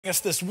Us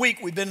this week,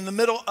 we've been in the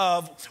middle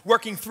of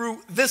working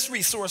through this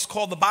resource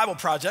called the Bible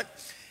Project.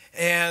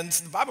 And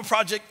the Bible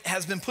Project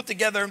has been put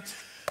together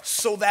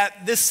so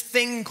that this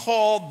thing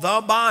called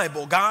the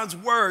Bible, God's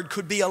Word,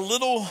 could be a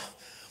little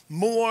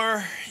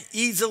more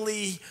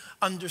easily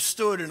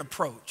understood and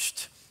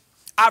approached.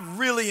 I've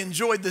really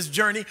enjoyed this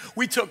journey.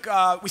 We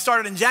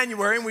started in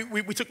January, and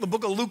we took the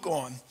book of Luke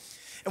on.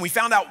 And we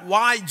found out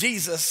why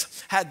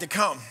Jesus had to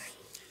come,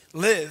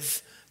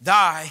 live,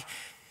 die,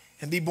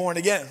 and be born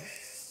again.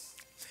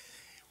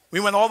 We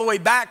went all the way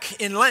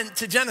back in Lent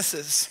to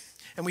Genesis,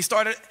 and we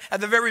started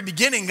at the very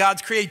beginning,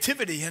 God's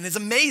creativity and his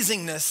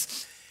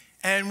amazingness,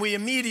 and we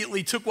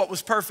immediately took what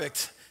was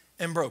perfect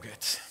and broke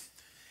it,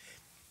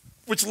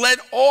 which led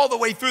all the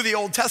way through the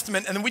Old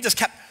Testament, and then we just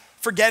kept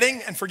forgetting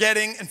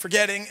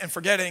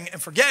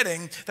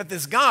that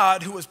this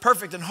God who is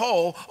perfect and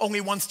whole only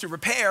wants to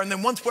repair, and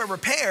then once we're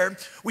repaired,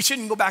 we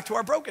shouldn't go back to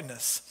our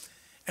brokenness,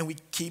 and we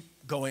keep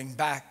going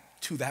back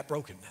to that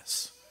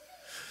brokenness.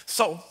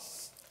 So,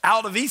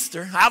 out of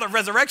Easter, out of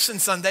Resurrection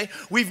Sunday,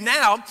 we've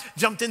now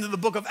jumped into the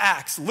book of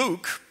Acts.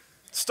 Luke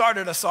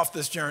started us off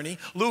this journey.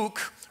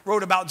 Luke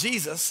wrote about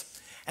Jesus.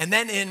 And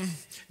then in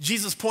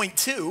Jesus Point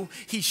 2,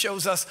 he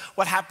shows us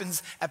what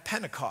happens at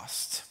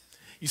Pentecost.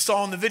 You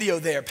saw in the video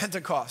there,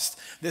 Pentecost,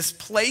 this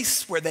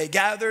place where they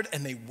gathered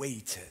and they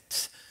waited.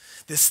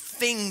 This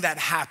thing that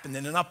happened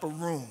in an upper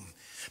room.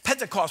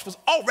 Pentecost was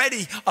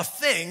already a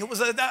thing. It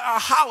was a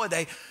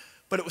holiday,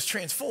 but it was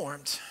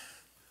transformed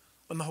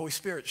when the Holy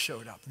Spirit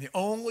showed up. And the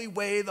only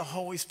way the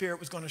Holy Spirit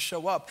was going to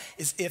show up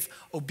is if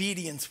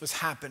obedience was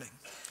happening.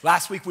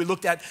 Last week we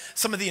looked at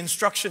some of the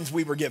instructions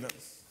we were given.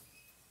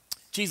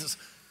 Jesus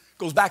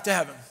goes back to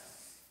heaven.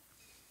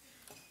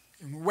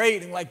 And we're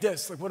waiting like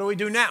this. Like, what do we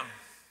do now?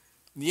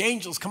 And the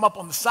angels come up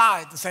on the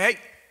side and say, hey,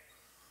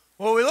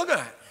 what are we looking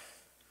at?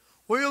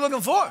 What are you looking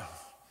for?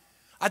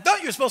 I thought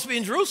you were supposed to be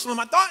in Jerusalem.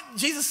 I thought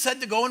Jesus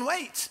said to go and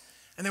wait.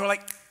 And they were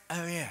like,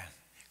 oh yeah,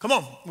 come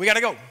on, we got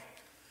to go.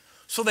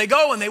 So they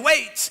go and they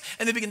wait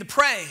and they begin to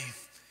pray.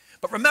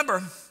 But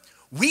remember,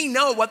 we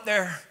know what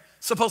they're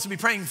supposed to be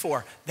praying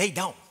for. They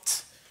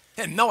don't.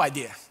 They had no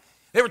idea.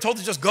 They were told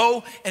to just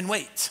go and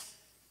wait.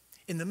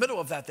 In the middle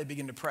of that, they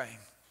begin to pray.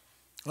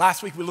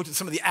 Last week, we looked at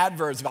some of the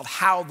adverbs about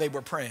how they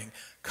were praying.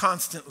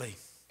 Constantly,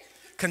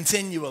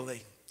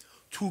 continually,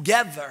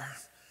 together,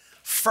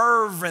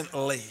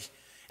 fervently.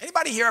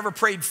 Anybody here ever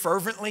prayed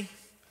fervently?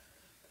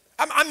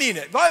 I mean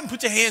it. Go ahead and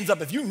put your hands up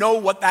if you know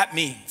what that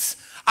means.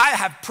 I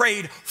have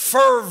prayed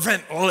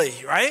fervently,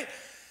 right?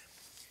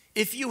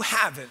 If you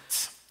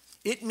haven't,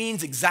 it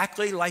means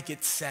exactly like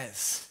it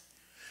says.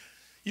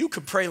 You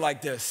could pray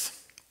like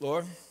this: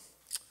 Lord,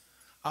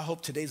 I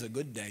hope today's a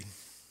good day.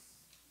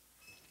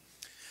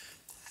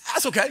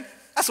 That's okay.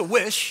 That's a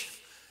wish.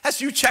 That's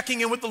you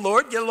checking in with the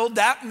Lord, get a little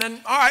dap, and then,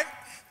 all right.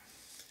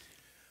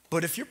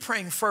 But if you're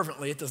praying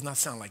fervently, it does not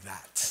sound like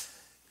that.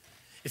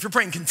 If you're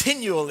praying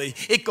continually,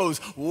 it goes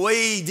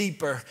way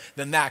deeper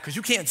than that, because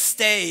you can't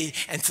stay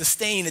and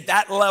sustain at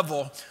that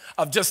level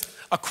of just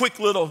a quick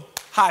little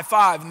high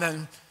five and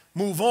then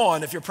move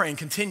on if you're praying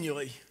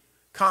continually,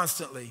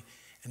 constantly,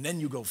 and then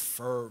you go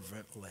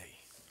fervently.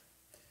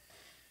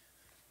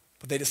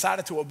 But they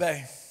decided to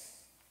obey.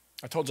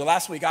 I told you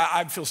last week,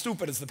 I feel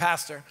stupid as the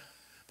pastor.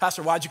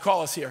 Pastor, why'd you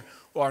call us here?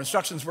 Well, our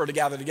instructions were to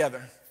gather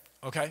together.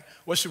 Okay,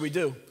 what should we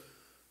do?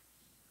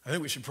 I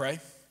think we should pray.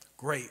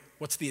 Great,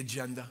 what's the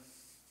agenda?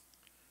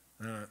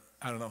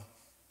 I don't know.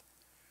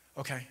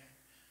 Okay.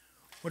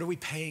 What are we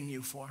paying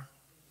you for?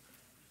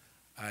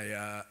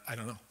 I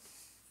don't know.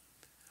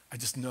 I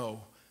just know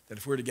that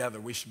if we're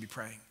together, we should be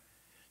praying.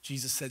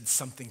 Jesus said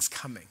something's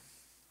coming.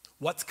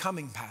 What's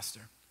coming, Pastor?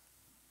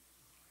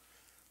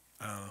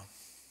 I don't know.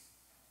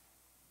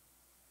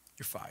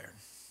 You're fired.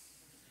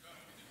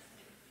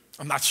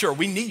 I'm not sure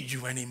we need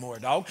you anymore,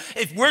 dog.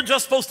 If we're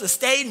just supposed to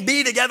stay and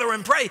be together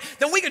and pray,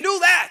 then we can do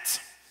that.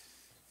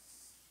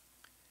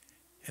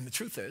 And the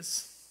truth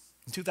is,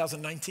 in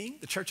 2019,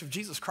 the Church of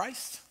Jesus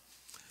Christ,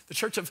 the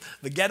Church of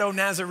the ghetto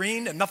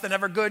Nazarene, and nothing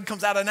ever good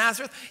comes out of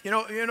Nazareth, you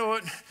know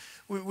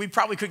what we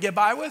probably could get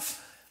by with?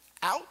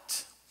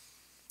 Out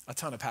a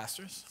ton of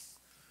pastors.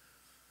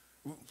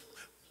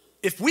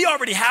 If we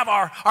already have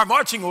our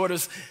marching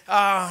orders,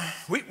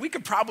 we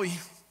could probably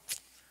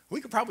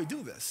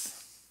do this.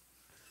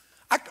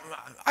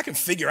 I can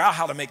figure out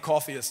how to make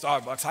coffee at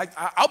Starbucks.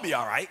 I'll be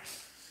all right.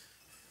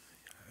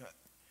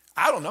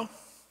 I don't know.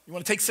 You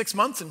want to take 6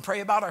 months and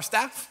pray about our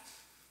staff?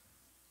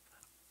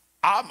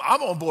 I'm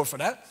on board for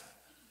that.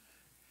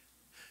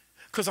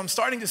 Because I'm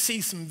starting to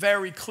see some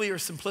very clear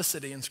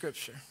simplicity in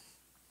Scripture.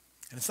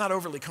 And it's not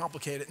overly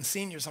complicated. And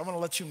seniors, I want to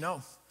let you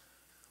know,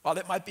 while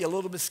it might be a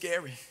little bit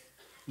scary,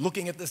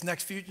 looking at this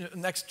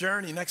next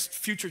journey, next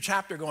future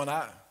chapter going,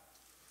 I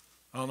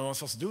don't know what I'm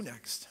supposed to do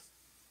next.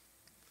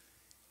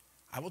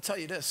 I will tell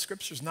you this,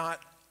 Scripture's not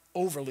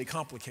overly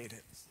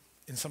complicated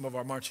in some of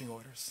our marching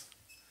orders.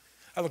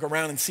 I look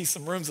around and see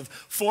some rooms of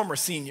former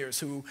seniors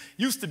who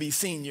used to be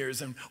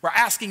seniors and were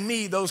asking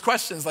me those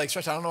questions like,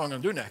 Stretch, I don't know what I'm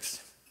going to do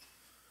next.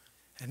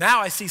 And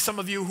now I see some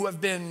of you who have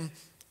been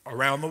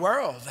around the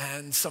world.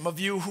 And some of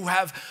you who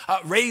have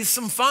raised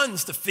some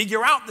funds to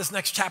figure out this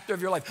next chapter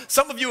of your life.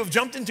 Some of you have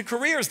jumped into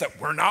careers that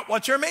were not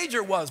what your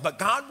major was, but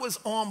God was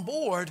on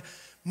board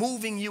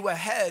moving you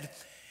ahead.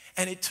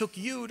 And it took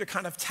you to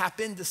kind of tap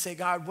in to say,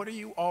 God, what are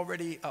you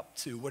already up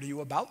to? What are you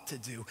about to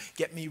do?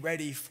 Get me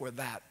ready for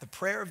that. The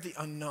prayer of the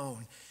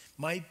unknown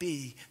might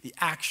be the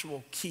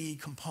actual key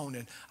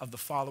component of the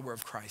follower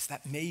of Christ.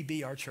 That may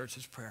be our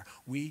church's prayer.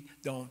 We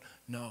don't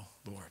know,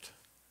 Lord,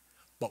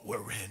 but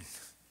we're in.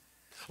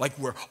 Like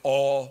we're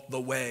all the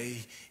way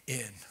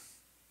in.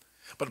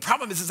 But the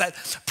problem is that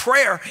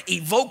prayer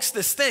evokes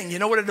this thing. You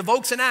know what it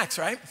evokes in Acts,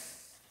 right?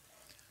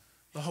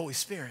 The Holy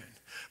Spirit.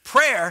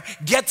 Prayer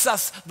gets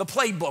us the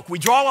playbook. We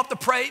draw up the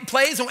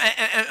plays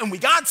and we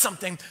got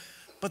something.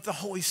 But the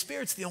Holy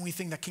Spirit's the only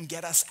thing that can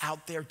get us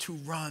out there to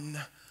run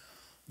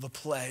the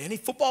play. Any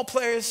football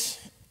players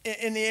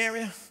in the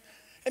area?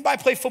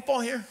 Anybody play football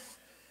here?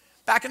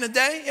 Back in the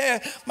day? Yeah.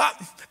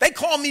 They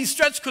call me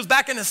Stretch because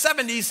back in the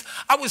 70s,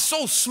 I was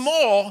so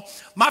small,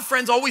 my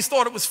friends always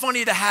thought it was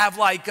funny to have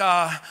like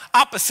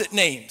opposite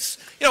names.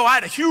 You know, I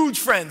had a huge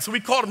friend, so we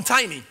called him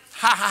Tiny.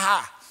 Ha,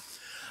 ha,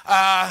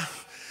 ha.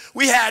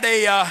 We had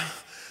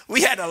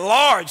a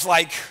large,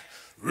 like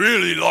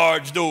really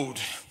large dude.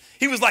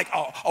 He was like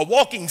a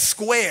walking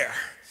square,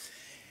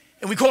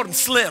 and we called him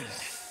Slim.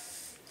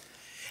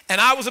 And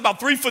I was about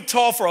 3 foot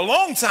tall for a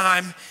long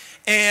time,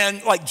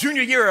 and like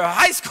junior year of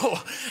high school,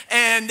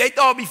 and they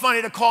thought it'd be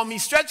funny to call me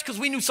Stretch because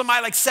we knew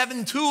somebody like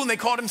 7'2", and they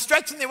called him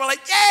Stretch, and they were like,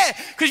 yeah,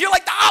 because you're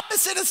like the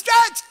opposite of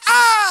Stretch,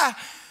 ah!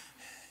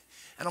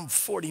 And I'm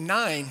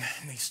 49,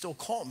 and they still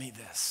call me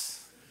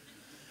this.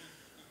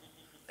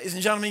 Ladies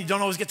and gentlemen, you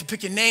don't always get to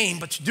pick your name,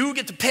 but you do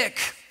get to pick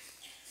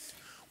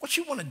what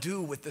you want to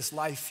do with this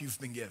life you've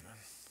been given.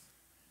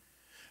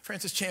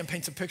 Francis Chan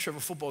paints a picture of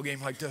a football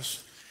game like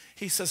this.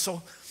 He says,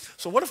 so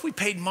what if we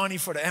paid money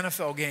for the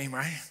NFL game,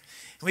 right?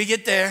 And we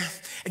get there,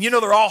 and you know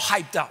they're all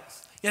hyped up.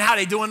 You know how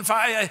they doing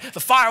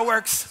the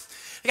fireworks?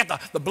 They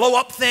got the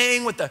blow-up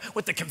thing with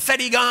the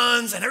confetti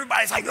guns, and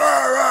everybody's like,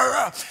 rah, rah,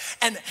 rah.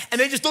 And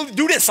they just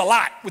do this a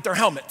lot with their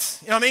helmets.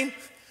 You know what I mean?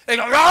 They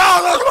go, rah,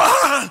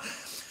 rah,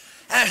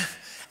 rah.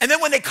 And then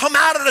when they come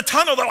out of the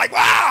tunnel, they're like,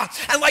 wow,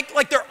 and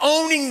like they're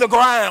owning the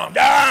ground.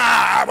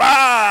 Ah, ah,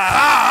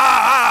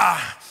 ah,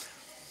 ah.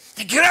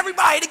 They get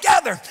everybody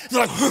together.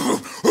 They're like,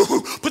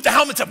 put the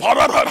helmets up.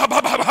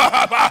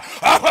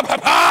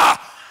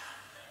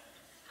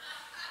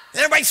 And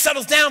everybody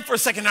settles down for a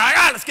second. They're like,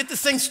 all right, let's get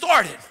this thing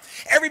started.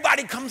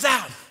 Everybody comes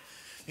out.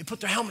 They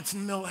put their helmets in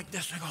the middle like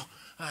this. They go, all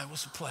right,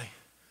 what's the play?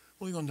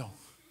 What are you going to do?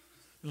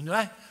 You going to do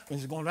that? When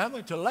it's going that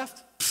way to the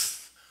left?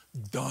 Pfft,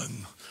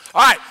 done.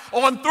 All right,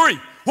 on 3.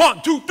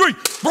 1, 2, 3,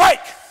 break.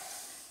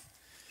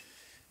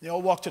 They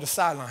all walk to the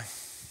sideline.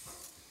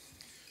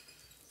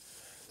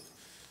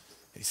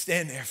 They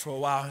stand there for a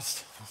while.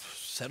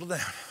 Settle down.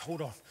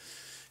 Hold on.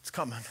 It's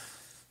coming.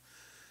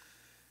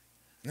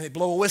 And they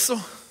blow a whistle.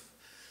 And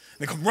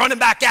they come running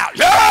back out.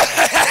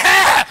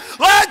 Yeah!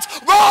 Let's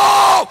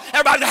go!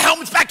 Everybody, the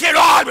helmet's back in.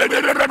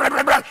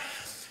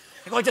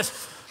 They go like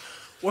this.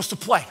 What's the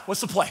play?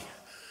 What's the play?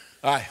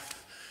 All right.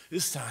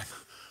 This time,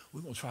 we're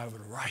going to try over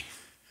to the right.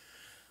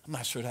 I'm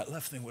not sure that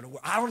left thing would have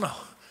worked. I don't know.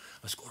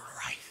 Let's go to the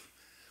right.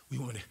 We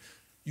want to.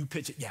 You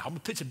pitch it. Yeah, I'm going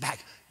to pitch it back.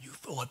 You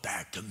throw it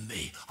back to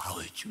me. I'll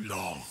hit you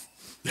long.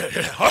 Yeah,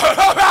 yeah.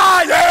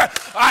 Yeah.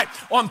 All right,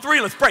 on 3,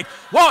 let's break.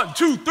 1,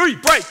 2, 3,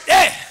 break.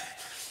 Yeah.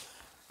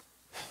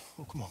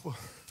 Oh, come on.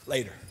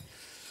 Later.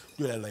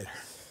 Do that later.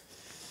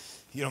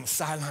 You get on the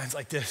sidelines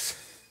like this.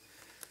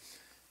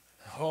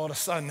 All of a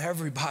sudden,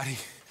 everybody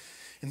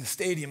in the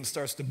stadium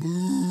starts to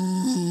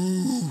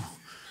boo.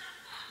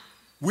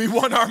 We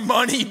want our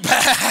money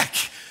back.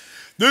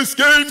 This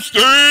game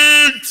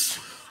stinks.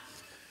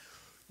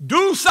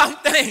 Do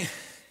something.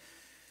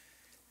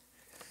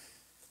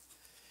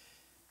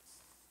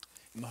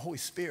 And the Holy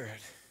Spirit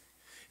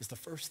is the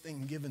first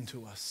thing given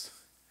to us.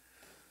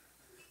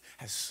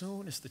 As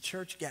soon as the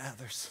church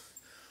gathers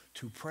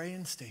to pray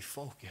and stay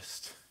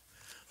focused,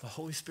 the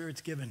Holy Spirit's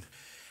given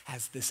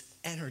as this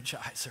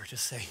energizer to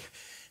say,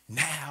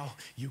 now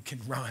you can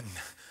run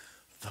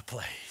the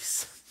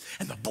place.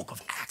 And the book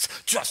of Acts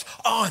just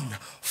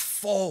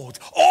unfolds.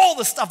 All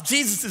the stuff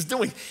Jesus is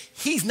doing,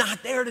 he's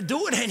not there to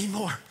do it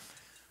anymore.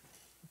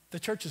 The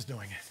church is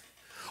doing it.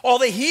 All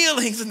the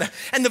healings and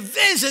the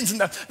visions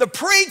and the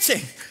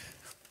preaching.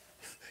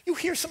 You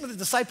hear some of the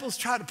disciples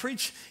try to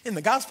preach in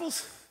the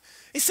Gospels?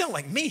 They sound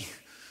like me,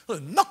 a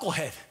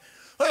knucklehead.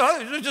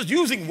 They're just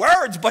using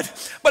words, but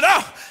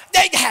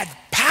they had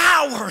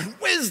power and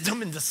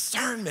wisdom and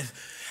discernment.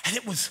 And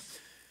it was,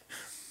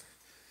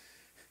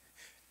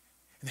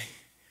 and they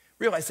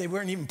realized they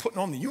weren't even putting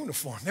on the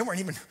uniform. They weren't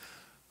even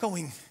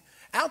going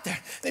out there.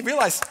 They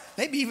realized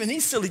maybe even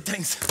these silly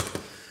things,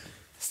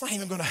 it's not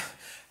even going to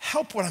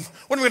help. What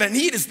I'm going to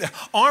need is the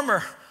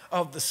armor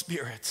of the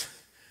Spirit,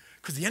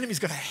 because the enemy's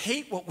going to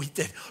hate what we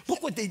did.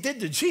 Look what they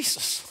did to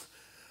Jesus.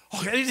 Oh,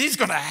 he's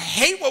going to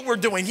hate what we're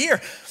doing here,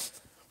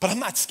 but I'm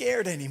not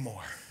scared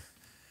anymore.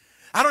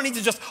 I don't need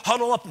to just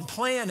huddle up and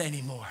plan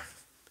anymore.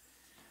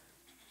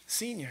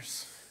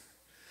 Seniors,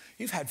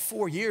 You've had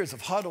 4 years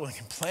of huddling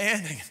and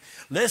planning, and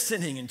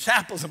listening and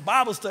chapels and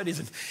Bible studies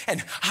and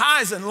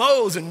highs and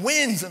lows and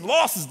wins and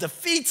losses,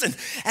 defeats and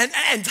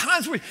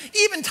times where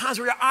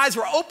your eyes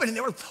were open and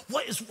they were,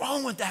 what is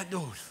wrong with that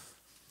dude?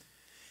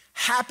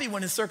 Happy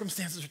when his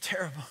circumstances were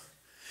terrible.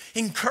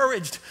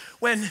 Encouraged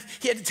when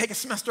he had to take a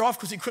semester off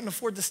because he couldn't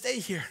afford to stay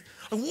here.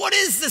 Like, what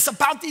is this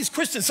about these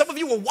Christians? Some of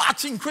you were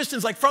watching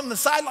Christians like from the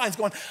sidelines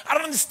going, I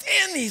don't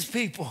understand these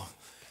people.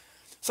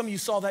 Some of you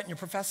saw that in your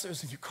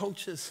professors and your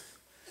coaches.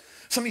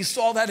 Some of you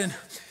saw that in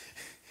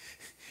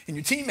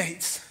your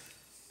teammates.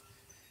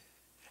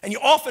 And you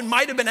often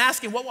might have been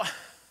asking, well, I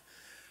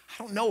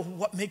don't know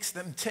what makes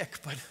them tick,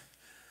 but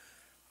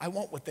I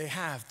want what they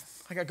have.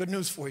 I got good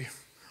news for you.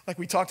 Like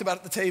we talked about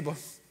at the table,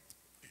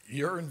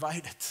 you're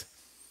invited.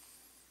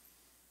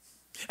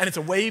 And it's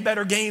a way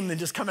better game than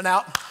just coming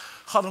out,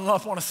 huddling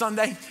up on a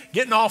Sunday,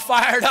 getting all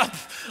fired up,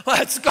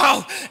 let's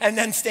go, and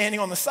then standing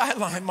on the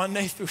sideline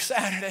Monday through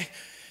Saturday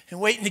and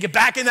waiting to get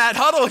back in that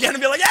huddle again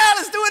and be like, yeah,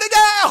 let's do it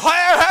again,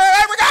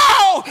 here we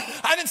go.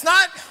 And it's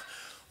not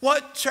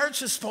what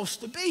church is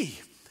supposed to be.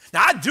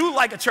 Now, I do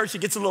like a church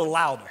that gets a little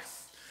louder.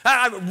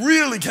 I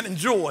really can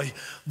enjoy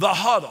the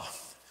huddle.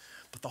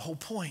 But the whole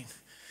point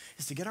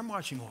is to get our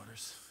marching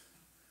orders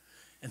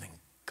and then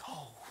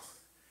go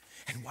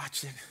and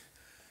watch it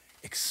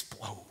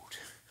explode.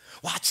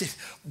 Watch it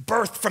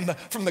birth from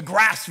the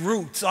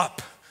grassroots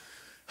up.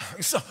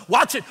 So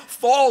watch it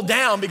fall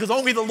down because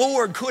only the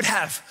Lord could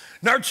have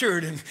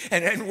nurtured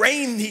and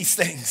rained these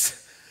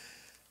things.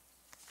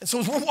 And so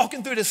as we're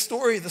walking through this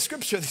story of the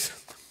scriptures,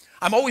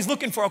 I'm always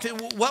looking for, okay,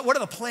 what are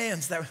the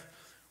plans that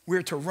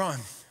we're to run?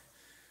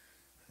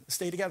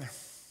 Stay together.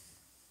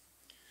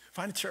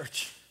 Find a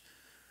church.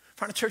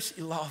 Find a church that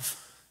you love.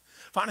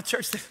 Find a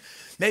church that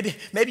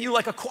maybe you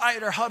like a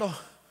quieter huddle.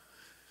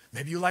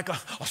 Maybe you like a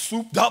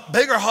souped up,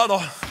 bigger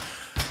huddle.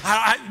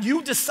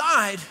 You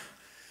decide,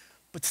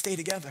 but stay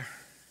together.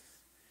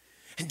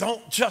 And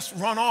don't just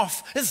run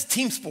off. This is a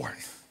team sport.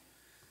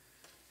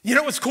 You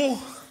know what's cool?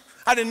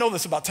 I didn't know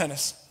this about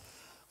tennis.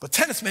 But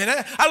tennis,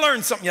 man, I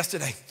learned something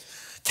yesterday.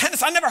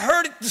 Tennis, I never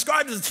heard it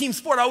described as a team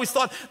sport. I always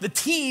thought the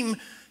team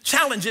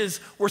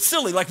challenges were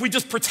silly, like we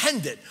just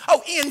pretended.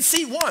 Oh,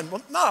 ENC won.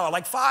 Well, no,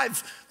 like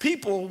 5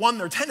 people won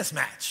their tennis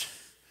match.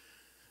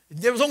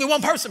 There was only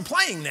one person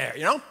playing there,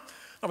 you know?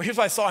 No, but here's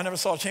what I saw. I never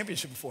saw a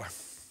championship before.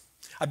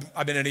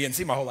 I've been at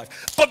ENC my whole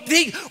life. But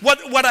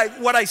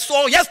what I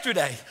saw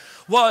yesterday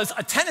was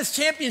a tennis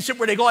championship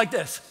where they go like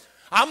this.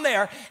 I'm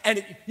there,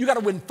 and you got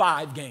to win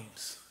 5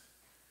 games.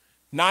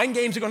 9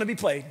 games are going to be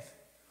played.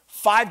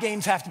 5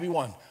 games have to be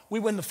won. We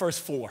win the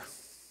first 4.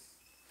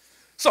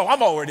 So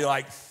I'm already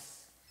like,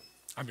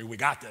 we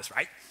got this,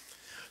 right?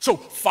 So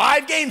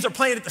 5 games are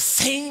playing at the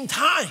same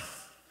time.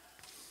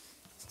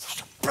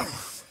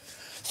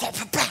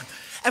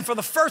 And for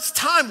the first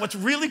time, what's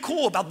really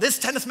cool about this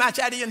tennis match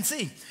at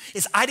ENC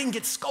is I didn't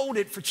get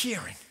scolded for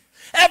cheering.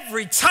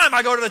 Every time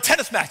I go to the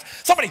tennis match,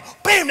 somebody,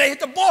 bam, they hit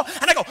the ball,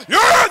 and I go,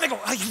 yeah, and they go,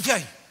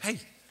 hey,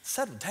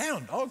 settle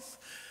down, dog.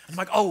 And I'm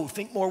like, oh,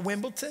 think more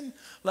Wimbledon?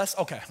 Less,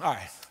 okay, all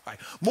right.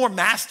 More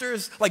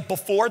Masters, like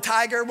before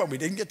Tiger, when we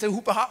didn't get to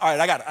Hoopa. All right,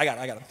 I got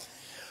it.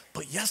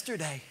 But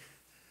yesterday,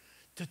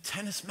 the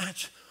tennis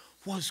match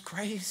was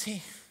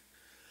crazy.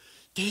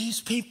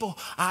 These people,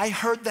 I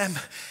heard them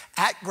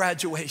at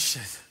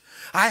graduation.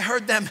 I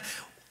heard them,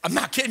 I'm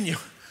not kidding you.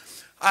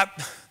 I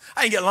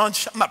didn't get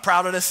lunch. I'm not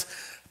proud of this.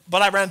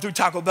 But I ran through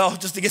Taco Bell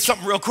just to get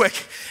something real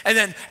quick. And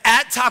then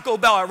at Taco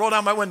Bell, I roll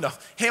down my window,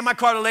 hand my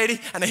car to the lady,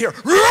 and I hear,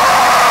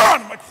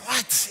 run! I'm like,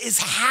 what is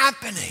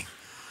happening?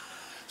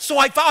 So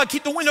I thought I'd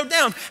keep the window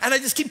down, and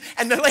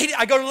and the lady,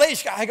 I go to the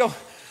lady,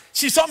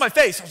 she saw my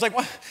face. I was like,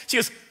 what? She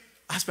goes,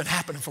 that's been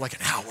happening for like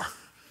an hour.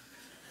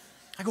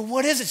 I go,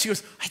 what is it? She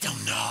goes, I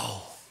don't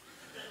know.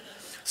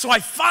 So I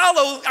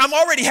follow, I'm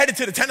already headed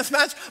to the tennis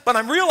match, but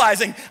I'm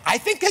realizing, I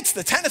think it's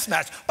the tennis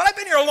match, but I've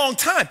been here a long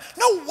time.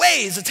 No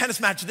way is a tennis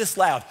match this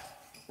loud.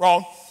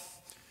 Wrong.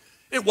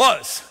 It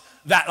was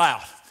that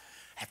loud.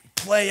 Every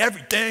play,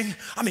 everything.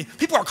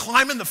 People are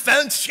climbing the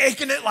fence,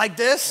 shaking it like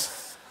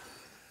this.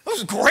 It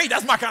was great.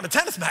 That's my kind of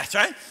tennis match,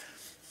 right?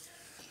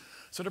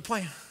 So they're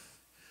playing.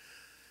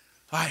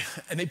 All right,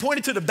 and they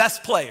pointed to the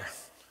best player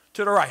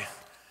to the right.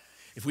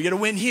 If we get a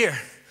win here,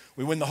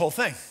 we win the whole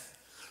thing.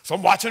 So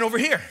I'm watching over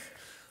here.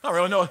 I don't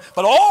really know,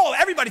 but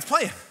everybody's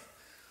playing.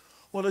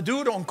 Well, the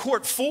dude on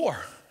court 4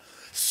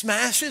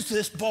 smashes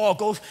this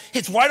ball,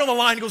 hits right on the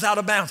line, goes out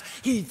of bounds.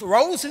 He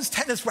throws his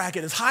tennis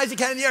racket as high as he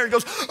can in the air and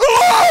goes,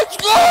 let's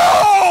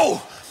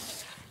go!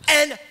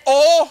 And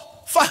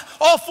all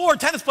 4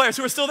 tennis players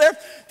who are still there,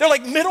 they're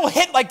like middle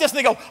hit like this, and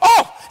they go,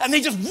 oh! And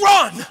they just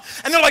run.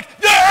 And they're like,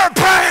 yeah,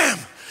 bam!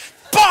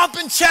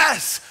 Bumping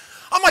chest.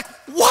 I'm like,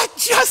 what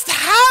just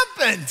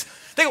happened?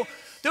 They go,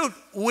 dude,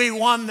 we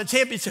won the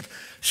championship.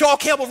 Shaw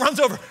Campbell runs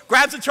over,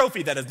 grabs a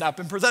trophy that has not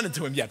been presented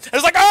to him yet. And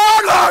it's like,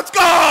 oh, let's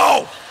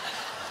go!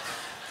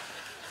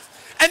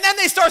 And then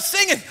they start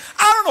singing.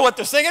 I don't know what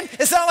they're singing.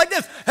 It sounds like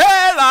this.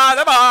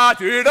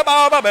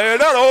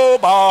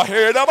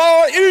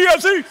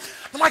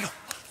 I'm like,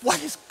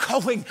 what is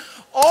going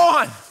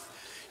on?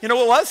 You know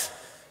what it was?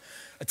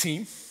 A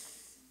team.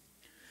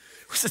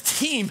 It was a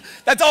team.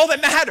 That's all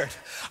that mattered.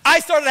 I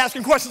started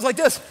asking questions like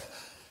this.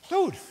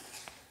 Dude,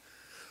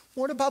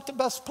 what about the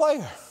best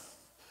player?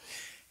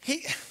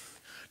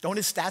 Don't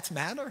his stats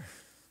matter?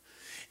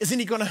 Is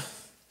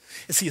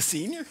he a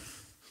senior?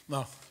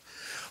 No.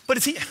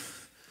 But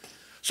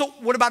so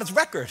what about his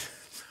record?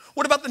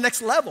 What about the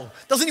next level?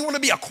 Doesn't he want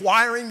to be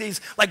acquiring these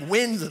like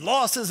wins and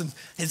losses and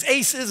his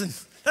aces, and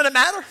doesn't it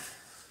matter?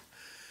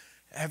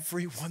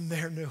 Everyone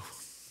there knew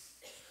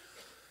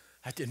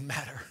that didn't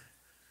matter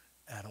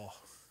at all.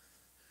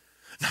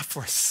 Not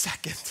for a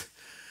second.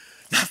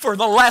 Not for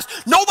the last.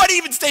 Nobody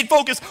even stayed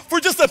focused for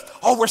just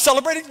we're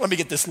celebrating? Let me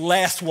get this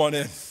last one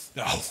in.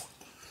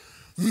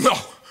 No.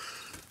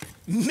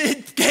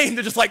 Mid-game,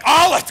 they're just like,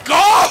 let's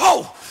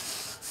go.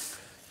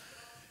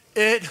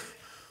 It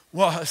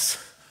was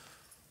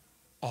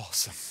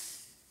awesome.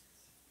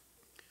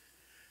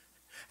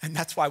 And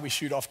that's why we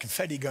shoot off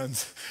confetti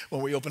guns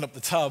when we open up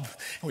the tub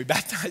and we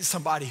baptize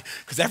somebody,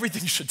 because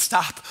everything should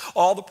stop.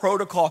 All the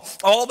protocol,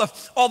 all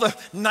the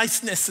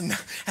niceness and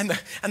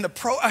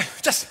the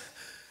just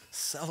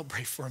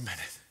celebrate for a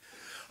minute.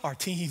 Our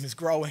team is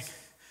growing.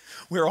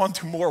 We're on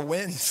to more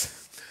wins.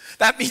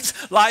 That means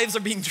lives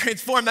are being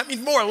transformed. That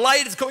means more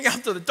light is going out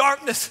into the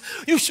darkness.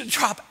 You should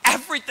drop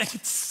everything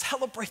and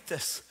celebrate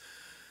this.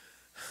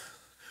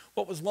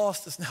 What was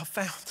lost is now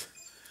found.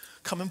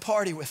 Come and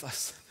party with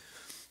us.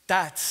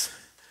 That's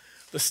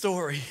the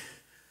story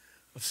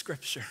of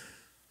Scripture.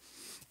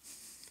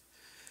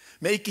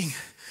 Making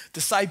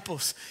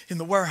disciples in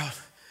the world.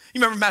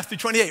 You remember Matthew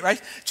 28,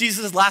 right?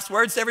 Jesus' last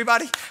words to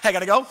everybody. Hey, I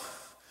gotta go. And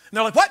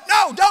they're like, what?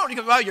 No, don't. He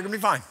goes, you're gonna be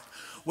fine.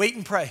 Wait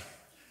and pray.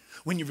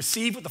 When you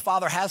receive what the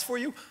Father has for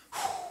you,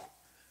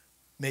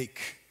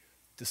 make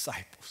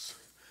disciples.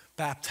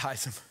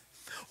 Baptize them.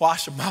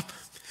 Wash them up.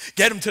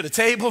 Get them to the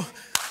table.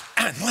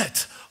 And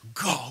let's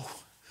go.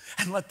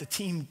 And let the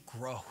team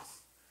grow.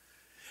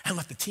 And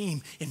let the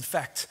team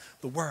infect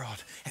the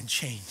world and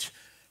change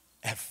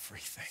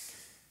everything.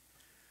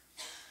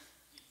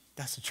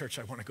 That's the church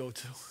I want to go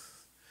to.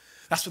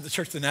 That's what the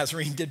Church of the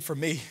Nazarene did for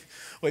me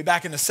way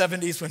back in the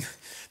 70s when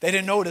they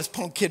didn't know this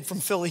punk kid from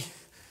Philly.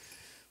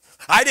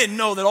 I didn't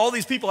know that all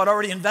these people had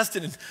already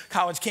invested in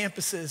college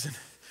campuses, and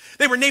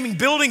they were naming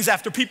buildings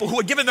after people who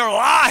had given their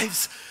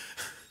lives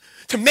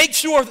to make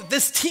sure that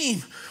this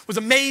team was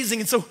amazing.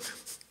 And so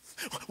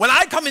when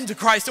I come into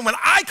Christ and when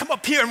I come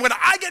up here and when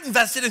I get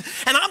invested in,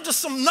 and I'm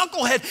just some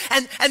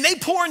knucklehead and they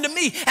pour into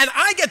me and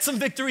I get some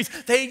victories,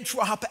 they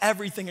drop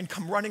everything and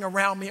come running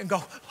around me and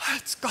go,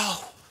 let's go.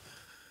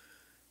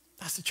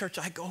 That's the church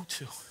I go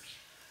to.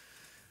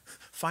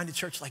 Find a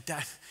church like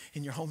that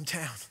in your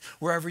hometown,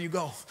 wherever you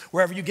go,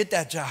 wherever you get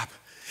that job,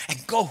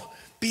 and go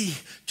be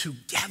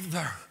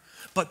together,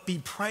 but be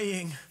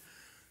praying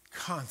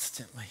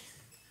constantly.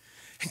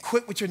 And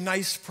quit with your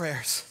nice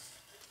prayers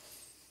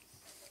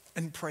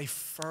and pray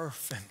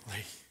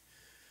fervently.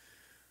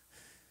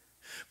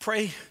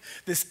 Pray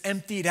this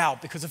emptied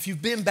out, because if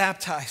you've been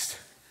baptized,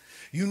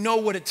 you know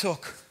what it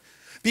took.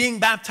 Being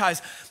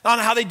baptized, I don't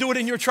know how they do it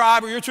in your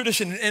tribe or your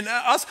tradition. And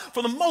us,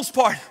 for the most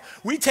part,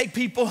 we take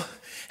people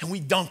and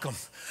we dunk them.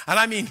 And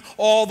I mean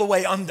all the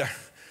way under.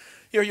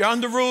 Your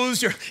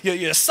underoos,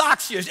 your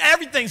socks,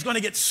 everything's going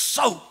to get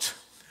soaked.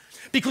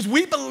 Because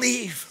we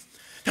believe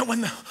that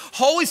when the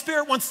Holy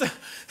Spirit wants to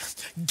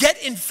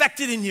get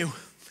infected in you,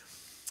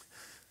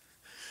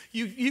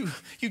 you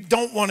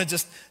don't want to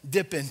just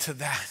dip into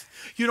that.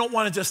 You don't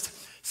want to just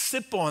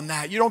sip on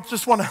that. You don't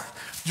just want to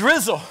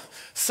drizzle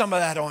some of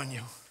that on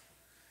you.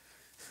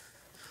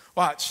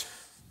 Watch.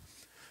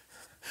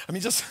 I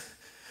mean, just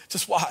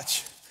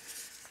watch.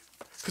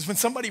 Because when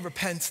somebody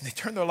repents and they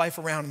turn their life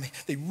around and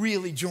they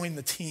really join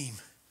the team,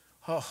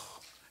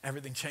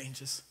 everything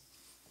changes.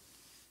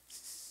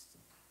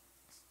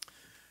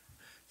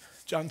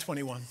 John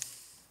 21.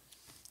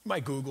 You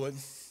might Google it.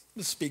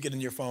 Just speak it in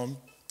your phone.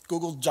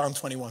 Google John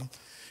 21.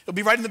 It'll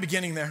be right in the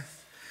beginning there.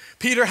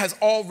 Peter has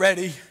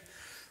already,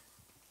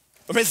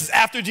 this is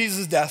after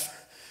Jesus' death.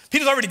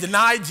 Peter's already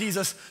denied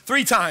Jesus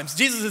 3 times.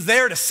 Jesus is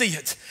there to see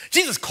it.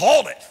 Jesus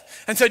called it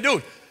and said,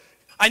 dude,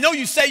 I know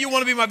you say you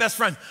want to be my best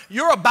friend.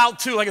 You're about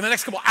to, like in the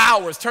next couple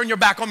hours, turn your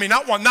back on me.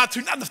 Not 1, not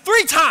 2, not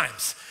 3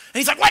 times. And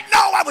he's like, what? No,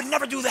 I would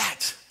never do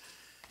that.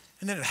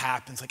 And then it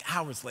happens like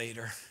hours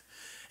later.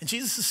 And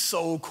Jesus is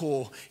so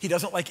cool. He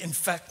doesn't like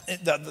infect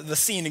the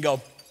scene and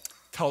go,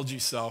 told you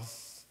so,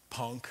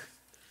 punk.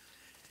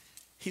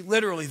 He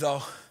literally,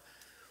 though,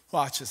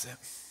 watches it.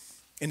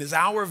 In his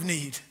hour of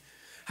need,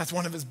 has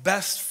one of his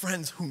best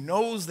friends who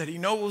knows that he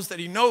knows that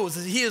he knows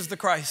that he is the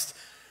Christ,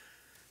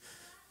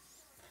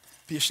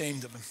 be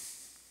ashamed of him.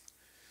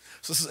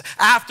 So this is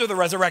after the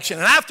resurrection,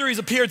 and after he's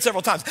appeared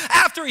several times,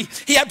 after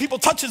he had people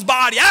touch his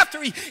body,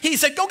 after he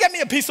said, go get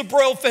me a piece of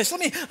broiled fish. Let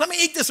me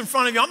eat this in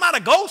front of you. I'm not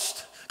a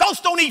ghost.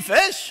 Ghosts don't eat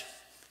fish.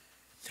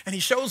 And he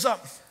shows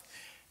up,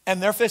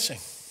 and they're fishing.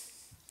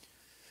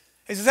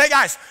 He says, hey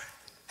guys,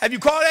 have you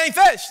caught any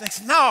fish? They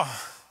said, no.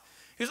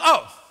 He goes,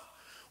 oh,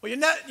 well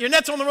your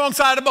net's on the wrong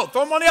side of the boat.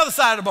 Throw them on the other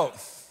side of the boat.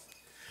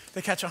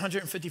 They catch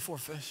 154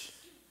 fish.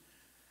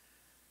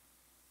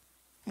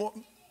 more,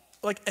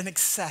 like an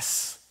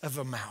excessive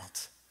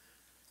amount.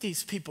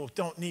 These people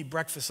don't need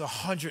breakfast,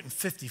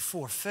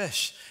 154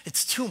 fish.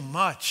 It's too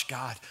much,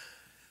 God.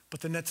 But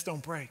the nets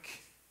don't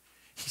break.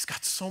 He's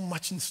got so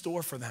much in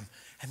store for them,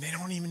 and they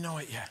don't even know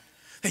it yet.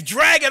 They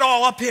drag it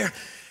all up here,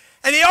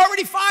 and they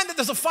already find that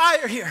there's a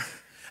fire here,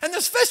 and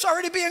there's fish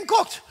already being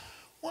cooked.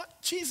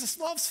 What? Jesus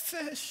loves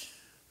fish.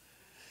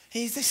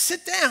 They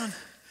sit down,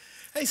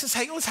 and he says,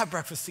 hey, let's have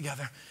breakfast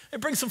together. They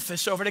bring some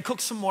fish over. They cook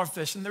some more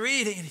fish, and they're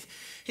eating. And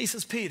he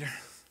says, Peter,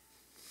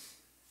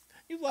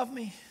 you love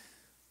me?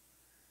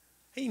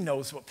 He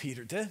knows what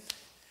Peter did.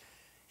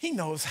 He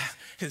knows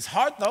his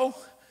heart, though.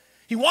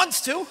 He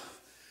wants to.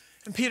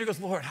 And Peter goes,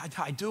 Lord,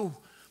 I do.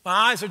 My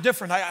eyes are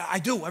different. I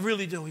do. I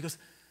really do. He goes,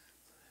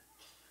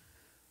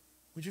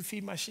 would you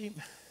feed my sheep?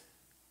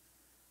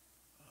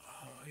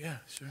 Oh, yeah,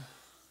 sure.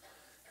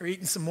 They're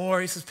eating some more.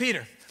 He says,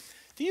 Peter,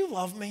 do you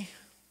love me?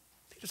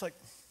 Peter's like,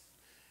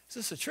 is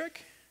this a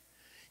trick?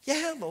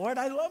 Yeah, Lord,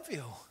 I love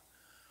you.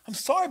 I'm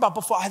sorry about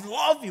before. I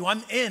love you.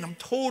 I'm in. I'm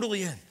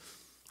totally in.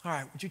 All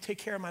right, would you take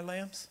care of my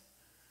lambs?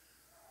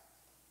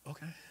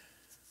 Okay.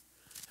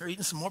 They're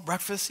eating some more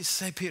breakfast. He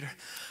says, hey, Peter,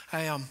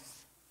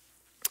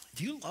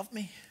 do you love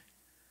me?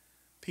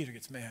 Peter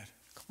gets mad.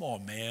 Come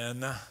on,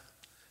 man.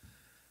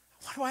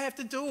 What do I have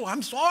to do?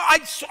 I'm sorry.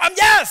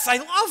 Yes, I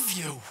love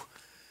you.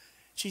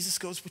 Jesus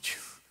goes, would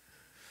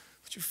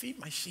you feed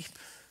my sheep?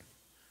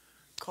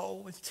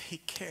 Go and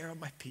take care of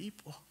my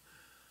people.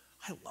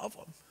 I love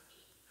them.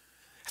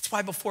 That's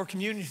why before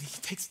communion,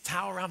 he takes a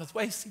towel around his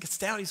waist, he gets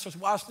down, he starts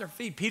washing their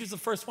feet. Peter's the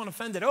first one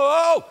offended.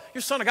 Oh,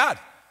 you're Son of God.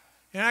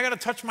 And I got to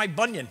touch my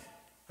bunion.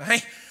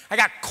 Right? I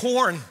got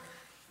corn.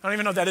 I don't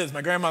even know what that is.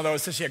 My grandmother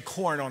always said she had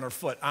corn on her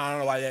foot. I don't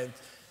know why they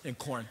had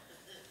corn.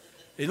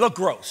 They look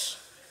gross.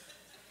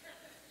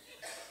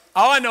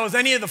 All I know is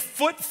any of the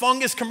foot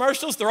fungus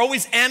commercials, they're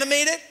always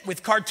animated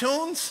with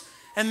cartoons,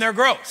 and they're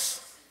gross.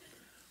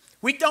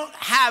 We don't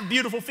have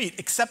beautiful feet,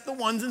 except the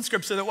ones in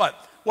Scripture that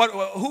what?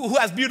 Who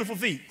has beautiful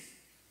feet?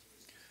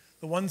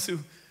 The ones who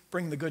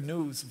bring the good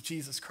news of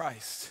Jesus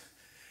Christ.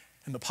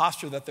 And the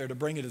posture that they're to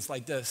bring it is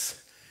like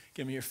this.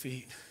 Give me your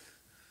feet.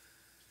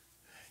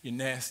 You're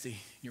nasty.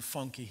 You're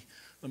funky.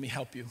 Let me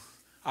help you.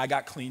 I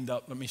got cleaned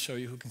up. Let me show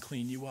you who can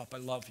clean you up. I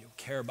love you.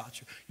 Care about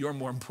you. You're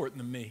more important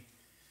than me.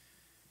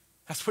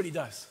 That's what he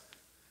does.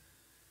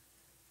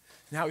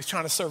 Now he's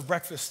trying to serve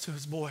breakfast to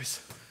his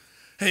boys.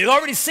 And he's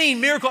already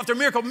seen miracle after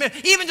miracle.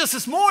 Even just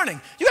this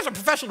morning, you guys are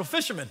professional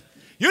fishermen.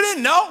 You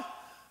didn't know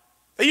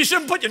that you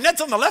shouldn't put your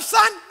nets on the left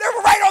side? They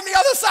were right on the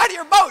other side of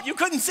your boat. You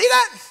couldn't see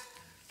that?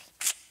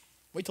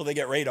 Wait till they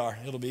get radar.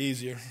 It'll be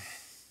easier.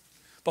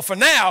 But for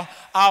now,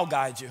 I'll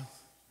guide you.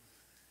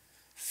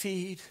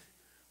 Feed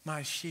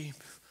my sheep.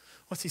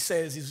 What's he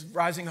say as he's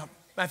rising up?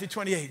 Matthew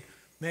 28.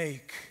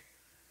 Make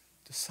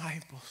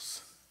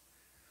disciples.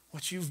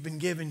 What you've been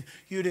given,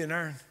 you didn't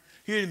earn.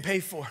 You didn't pay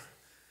for.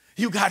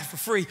 You got it for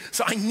free.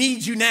 So I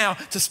need you now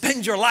to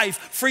spend your life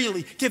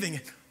freely giving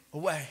it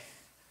away.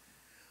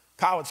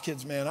 College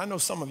kids, man, I know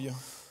some of you.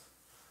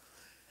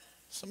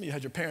 Some of you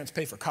had your parents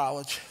pay for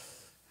college.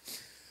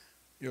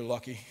 You're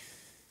lucky.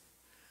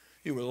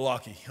 You were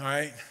lucky, all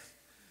right?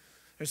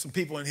 There's some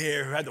people in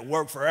here who had to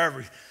work for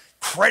every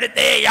credit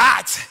they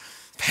got,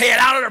 pay it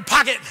out of their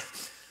pocket.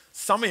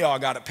 Some of y'all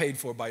got it paid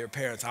for by your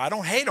parents. I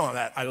don't hate on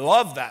that. I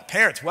love that.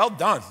 Parents, well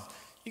done.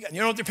 You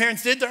know what your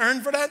parents did to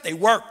earn for that? They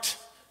worked.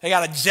 They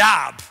got a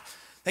job.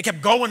 They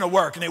kept going to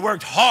work, and they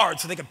worked hard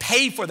so they could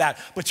pay for that.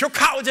 But your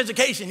college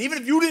education, even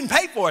if you didn't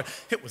pay for it,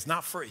 it was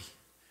not free.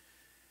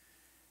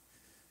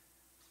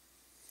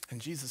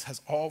 And Jesus has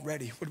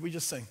already, what did we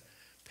just sing?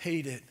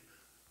 Paid it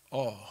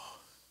all.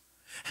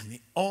 And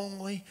the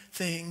only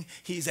thing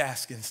he's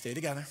asking, stay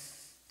together,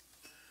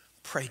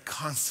 pray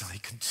constantly,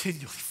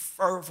 continually,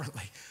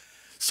 fervently,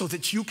 so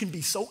that you can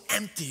be so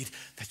emptied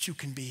that you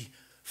can be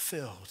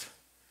filled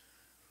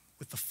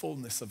with the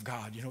fullness of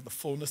God. You know what the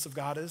fullness of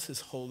God is? His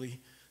Holy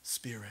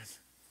Spirit.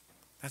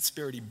 That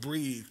Spirit he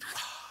breathed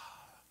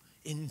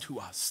into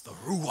us, the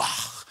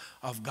Ruach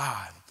of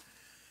God.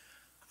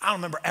 I don't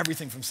remember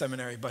everything from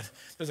seminary, but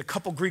there's a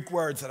couple Greek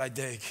words that I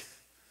dig.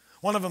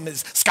 One of them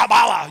is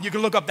skabala. You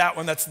can look up that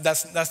one.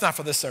 That's not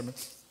for this sermon.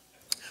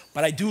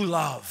 But I do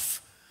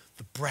love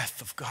the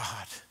breath of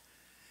God.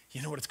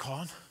 You know what it's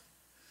called?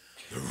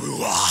 The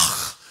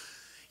Ruach.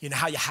 You know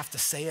how you have to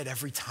say it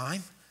every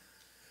time?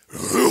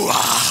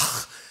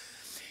 Ruach.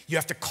 You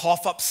have to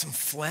cough up some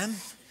phlegm.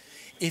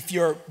 If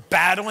you're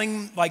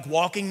battling like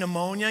walking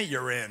pneumonia,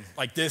 you're in.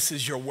 Like this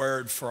is your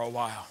word for a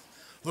while.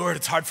 Lord,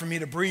 it's hard for me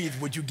to breathe.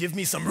 Would you give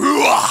me some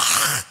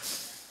Ruach?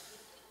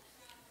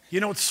 You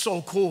know, it's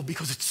so cool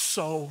because it's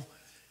so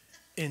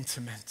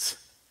intimate.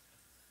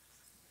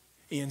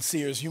 Ian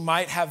Sears, you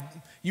might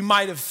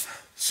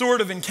have sort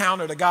of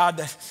encountered a God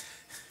that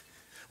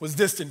was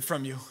distant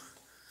from you.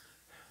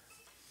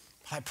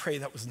 But I pray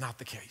that was not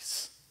the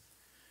case.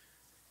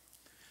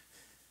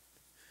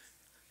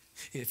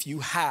 If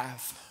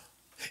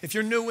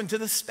you're new into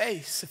this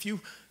space, if you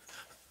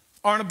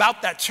aren't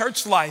about that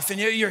church life and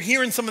you're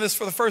hearing some of this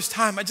for the first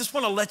time, I just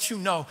want to let you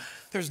know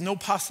there's no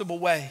possible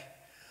way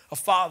A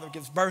father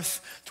gives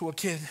birth to a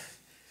kid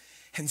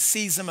and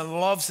sees him and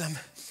loves him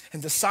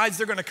and decides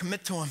they're going to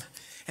commit to him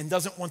and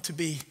doesn't want to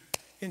be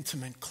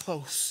intimate,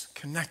 close,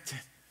 connected,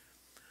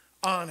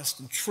 honest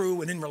and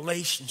true and in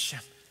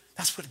relationship.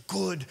 That's what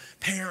good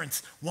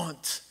parents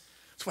want.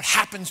 That's what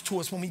happens to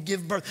us when we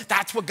give birth.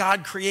 That's what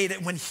God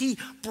created when he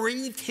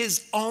breathed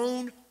his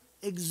own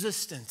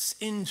existence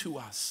into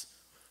us,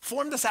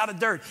 formed us out of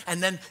dirt,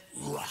 and then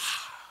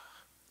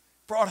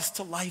brought us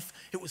to life.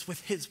 It was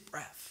with his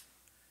breath.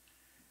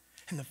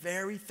 And the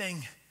very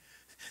thing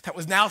that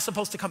was now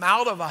supposed to come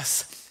out of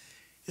us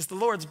is the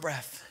Lord's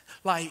breath.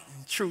 Light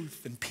and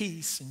truth and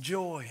peace and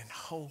joy and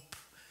hope.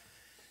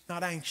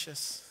 Not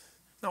anxious,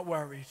 not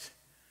worried,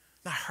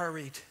 not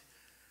hurried,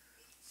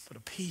 but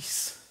a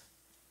peace.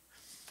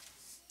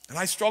 And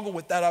I struggle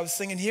with that. I was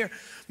singing here.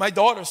 My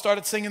daughter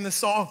started singing this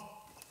song.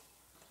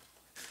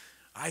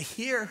 I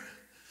hear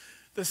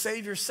the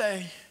Savior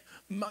say,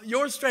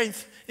 your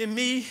strength in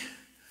me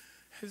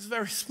is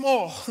very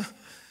small.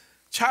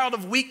 Child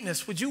of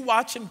weakness, would you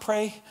watch and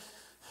pray?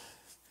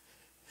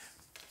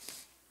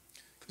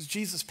 Because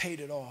Jesus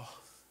paid it all.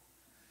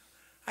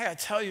 I gotta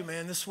tell you,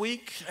 man, this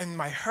week and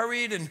my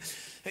hurried and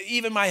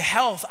even my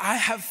health, I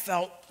have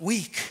felt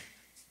weak.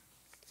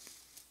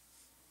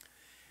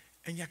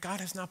 And yet God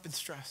has not been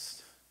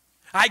stressed.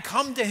 I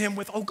come to him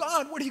with, oh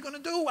God, what are you gonna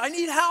do? I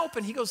need help.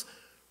 And he goes,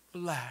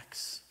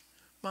 relax,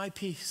 my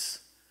peace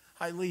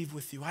I leave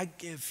with you. I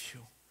give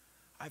you.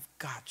 I've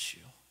got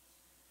you.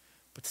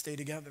 But stay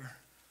together,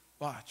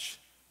 watch,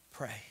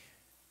 pray,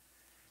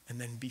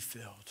 and then be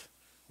filled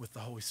with the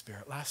Holy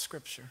Spirit. Last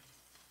scripture.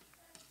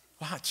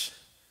 Watch.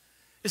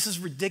 This is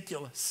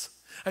ridiculous.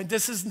 And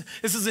this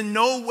is in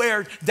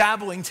nowhere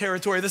dabbling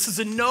territory. This is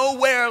in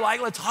nowhere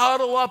like let's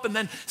huddle up and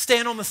then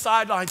stand on the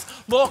sidelines.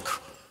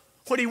 Look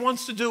what he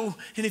wants to do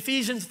in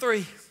Ephesians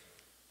 3.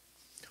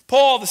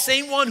 Paul, the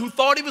same one who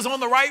thought he was on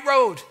the right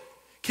road,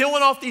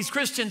 killing off these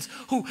Christians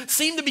who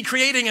seemed to be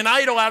creating an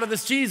idol out of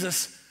this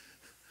Jesus.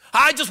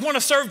 I just want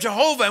to serve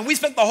Jehovah. And we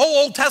spent the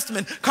whole Old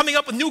Testament coming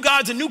up with new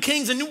gods and new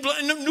kings and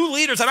new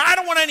leaders. And I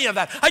don't want any of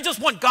that. I just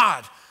want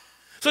God.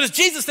 So this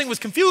Jesus thing was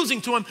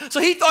confusing to him. So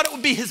he thought it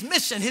would be his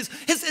mission,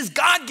 his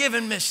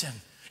God-given mission,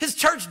 his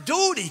church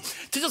duty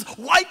to just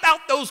wipe out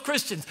those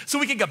Christians so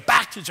we could get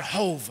back to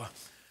Jehovah.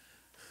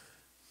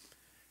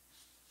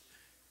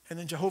 And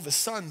then Jehovah's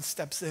son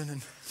steps in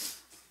and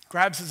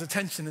grabs his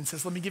attention and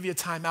says, let me give you a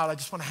time out. I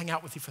just want to hang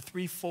out with you for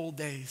 3 full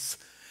days.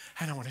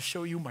 And I want to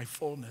show you my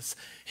fullness.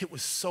 It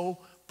was so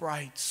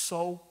bright,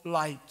 so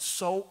light,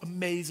 so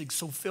amazing,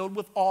 so filled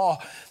with awe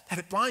that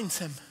it blinds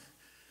him.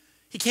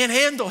 He can't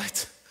handle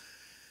it.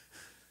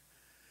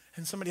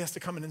 And somebody has to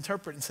come and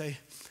interpret and say,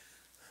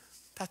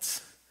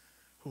 that's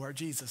who our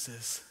Jesus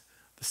is,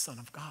 the Son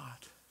of God.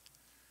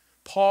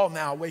 Paul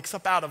now wakes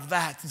up out of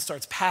that and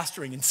starts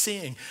pastoring and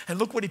seeing. And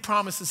look what he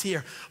promises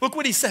here. Look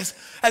what he says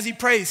as he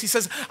prays. He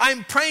says,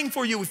 I'm praying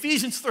for you,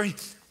 Ephesians 3.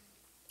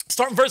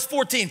 Start in verse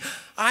 14.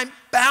 I'm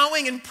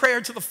bowing in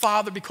prayer to the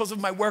Father because of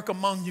my work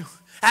among you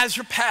as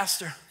your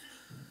pastor.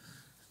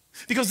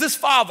 Because this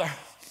Father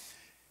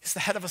is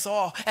the head of us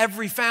all,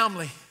 every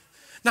family.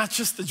 Not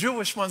just the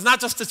Jewish ones, not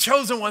just the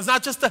chosen ones,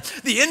 not just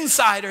the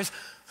insiders,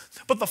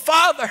 but the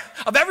Father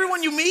of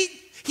everyone you meet.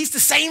 He's the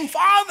same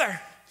Father.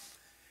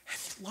 And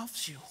he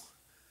loves you.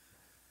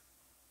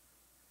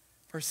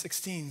 Verse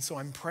 16, so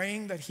I'm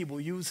praying that he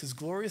will use his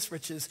glorious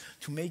riches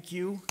to make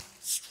you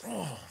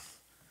strong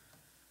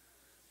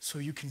so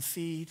you can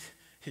feed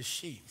his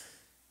sheep.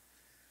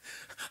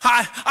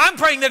 I'm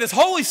praying that his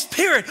Holy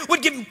Spirit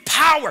would give you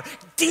power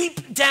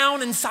deep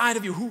down inside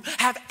of you. Who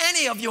have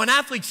any of you, and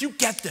athletes, you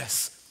get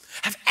this.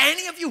 Have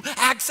any of you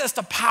access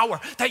to power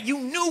that you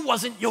knew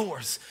wasn't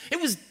yours?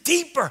 It was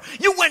deeper.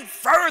 You went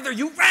further.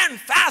 You ran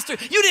faster.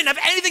 You didn't have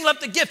anything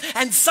left to give.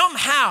 And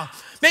somehow,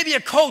 maybe a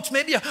coach,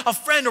 maybe a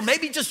friend, or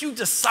maybe just you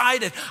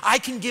decided, I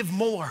can give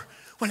more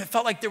when it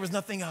felt like there was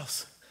nothing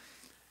else.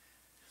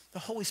 The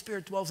Holy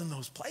Spirit dwells in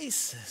those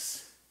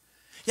places.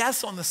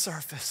 Yes, on the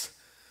surface,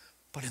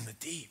 but in the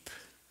deep.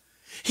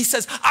 He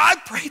says, I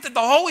pray that the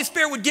Holy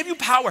Spirit would give you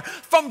power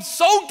from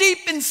so deep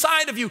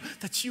inside of you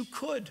that you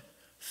could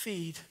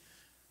feed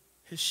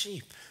his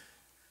sheep.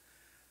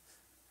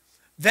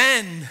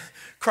 Then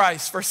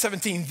Christ, verse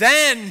 17,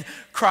 then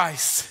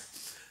Christ.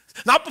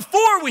 Not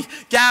before we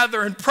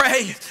gather and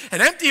pray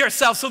and empty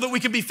ourselves so that we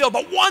can be filled,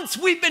 but once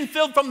we've been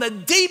filled from the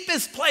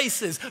deepest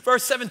places,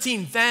 verse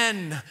 17,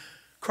 then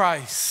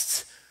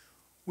Christ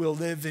will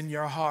live in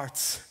your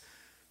hearts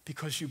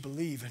because you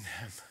believe in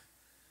him.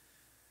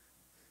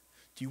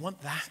 Do you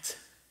want that?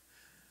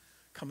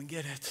 Come and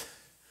get it.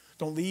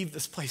 Don't leave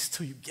this place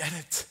till you get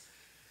it.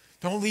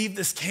 Don't leave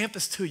this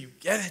campus till you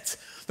get it.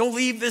 Don't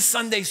leave this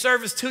Sunday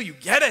service till you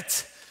get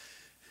it.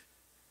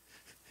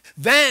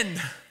 Then,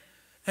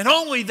 and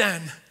only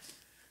then,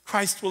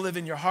 Christ will live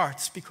in your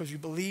hearts because you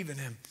believe in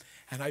him.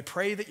 And I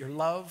pray that your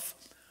love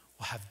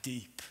will have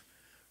deep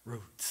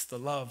roots. The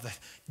love that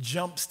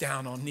jumps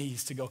down on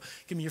knees to go,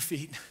 give me your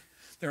feet.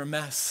 They're a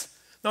mess.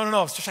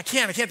 No. It's just, I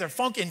can't. They're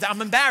funky.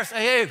 I'm embarrassed.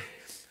 Hey,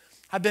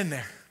 I've been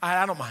there.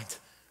 I don't mind.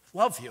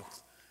 Love you.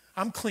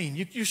 I'm clean.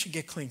 You should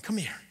get clean. Come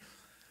here.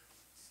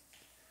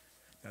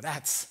 Now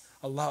that's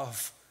a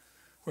love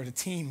where the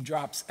team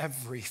drops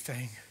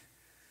everything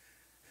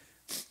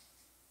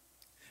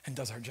and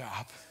does our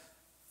job.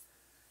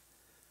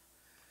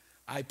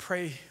 I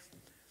pray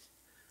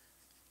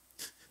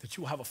that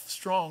you will have a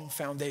strong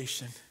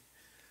foundation.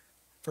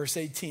 Verse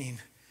 18,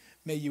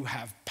 may you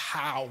have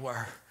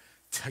power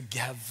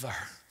together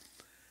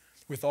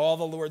with all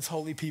the Lord's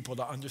holy people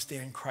to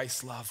understand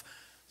Christ's love,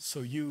 so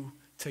you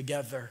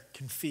together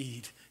can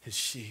feed his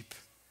sheep.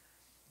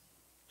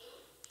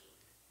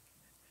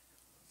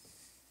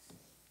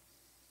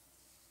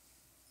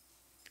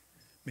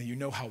 May you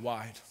know how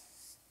wide,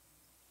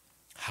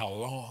 how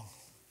long,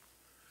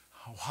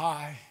 how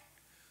high,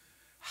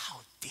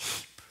 how deep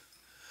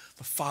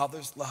the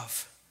Father's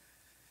love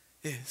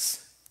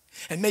is.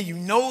 And may you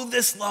know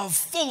this love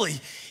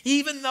fully,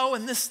 even though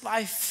in this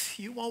life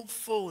you won't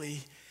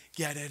fully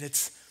get it.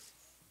 It's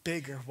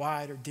bigger,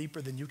 wider,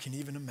 deeper than you can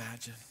even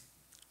imagine.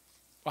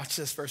 Watch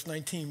this, verse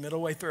 19,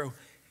 middle way through.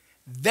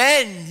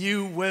 Then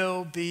you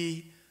will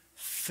be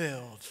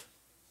filled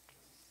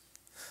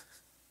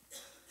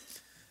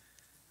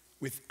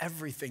with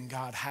everything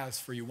God has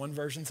for you. One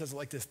version says it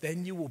like this: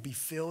 then you will be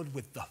filled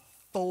with the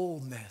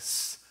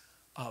fullness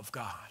of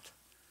God.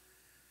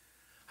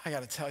 I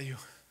got to tell you,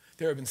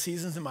 there have been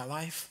seasons in my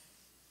life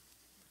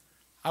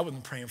I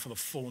wasn't praying for the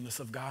fullness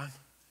of God.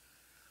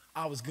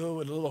 I was good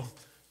with a little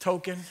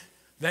token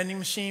vending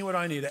machine. What do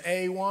I need? An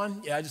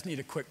A1? Yeah, I just need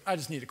a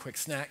quick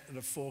snack at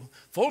a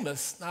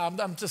fullness. No,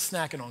 I'm just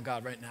snacking on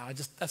God right now.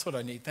 That's what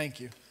I need. Thank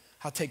you.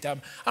 I'll take that.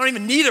 I don't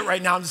even need it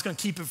right now. I'm just going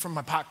to keep it from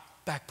my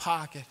back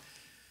pocket.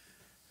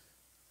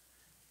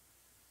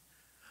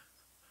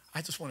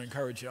 I just want to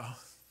encourage y'all.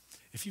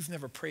 If you've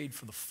never prayed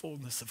for the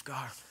fullness of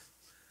God,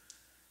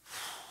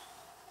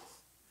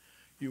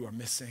 you are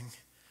missing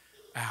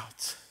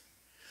out.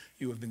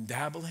 You have been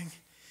dabbling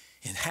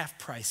in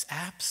half-price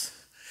apps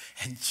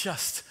and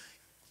just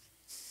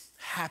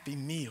Happy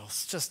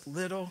Meals, just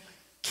little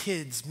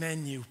kids'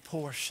 menu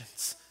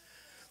portions.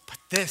 But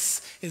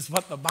this is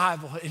what the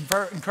Bible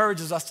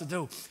encourages us to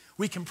do.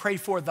 We can pray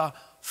for the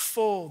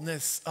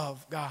fullness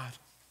of God.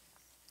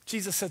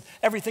 Jesus said,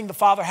 everything the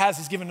Father has,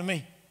 he's given to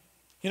me.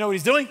 You know what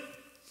he's doing?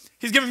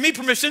 He's giving me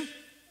permission.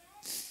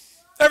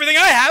 Everything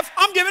I have,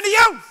 I'm giving to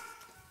you.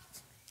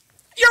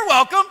 You're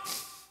welcome.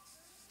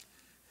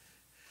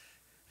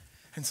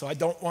 And so I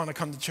don't want to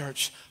come to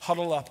church,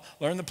 huddle up,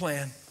 learn the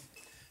plan,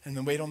 and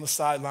then wait on the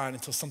sideline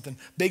until something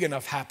big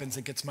enough happens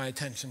that gets my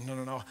attention.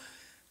 No.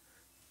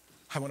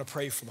 I want to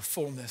pray for the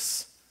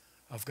fullness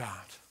of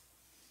God.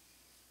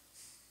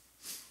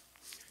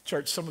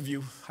 Church, some of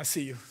you, I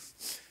see you.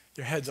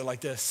 Your heads are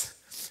like this.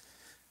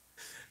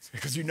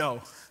 Because you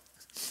know.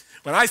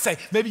 When I say,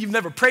 maybe you've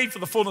never prayed for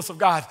the fullness of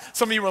God,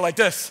 some of you are like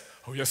this.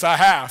 Oh, yes, I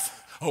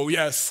have. Oh,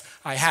 yes,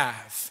 I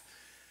have.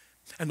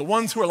 And the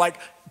ones who are like,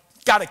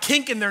 got a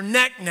kink in their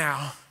neck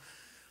now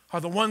are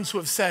the ones who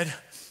have said,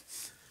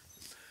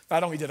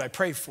 not only did I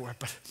pray for it,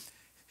 but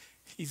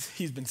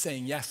he's been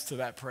saying yes to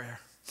that prayer.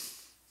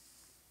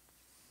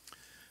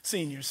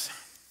 Seniors,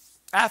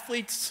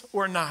 athletes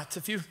or not,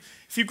 if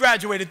you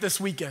graduated this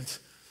weekend,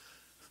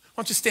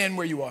 why don't you stand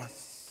where you are?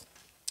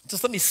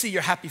 Just let me see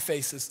your happy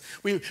faces.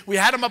 We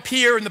had them up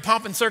here in the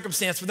pomp and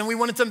circumstance, but then we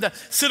wanted them to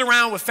sit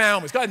around with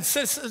families. Go ahead and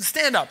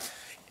stand up.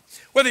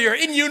 Whether you're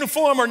in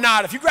uniform or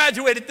not, if you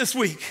graduated this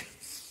week,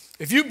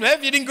 if you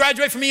didn't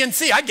graduate from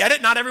ENC, I get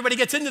it. Not everybody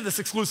gets into this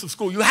exclusive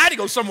school. You had to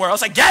go somewhere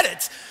else. I get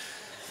it.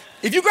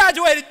 If you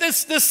graduated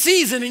this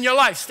season in your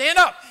life, stand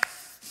up.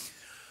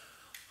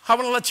 I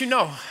want to let you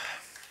know.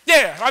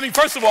 Yeah,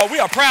 first of all, we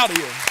are proud of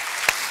you.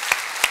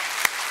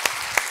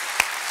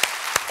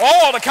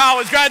 All the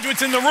college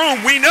graduates in the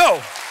room, we know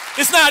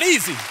it's not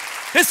easy.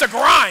 It's a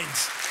grind,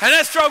 and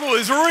that struggle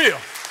is real.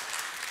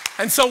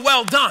 And so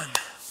well done.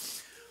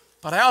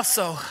 But I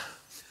also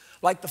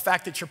like the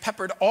fact that you're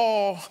peppered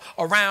all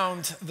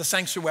around the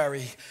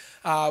sanctuary.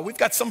 We've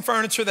got some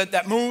furniture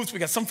that moves.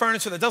 We've got some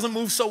furniture that doesn't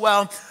move so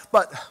well.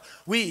 But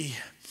we,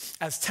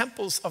 as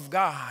temples of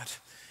God,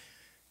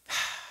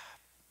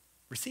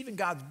 receiving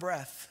God's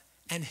breath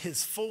and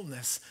his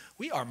fullness,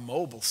 we are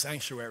mobile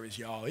sanctuaries,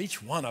 y'all.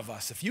 Each one of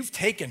us. If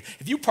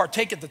you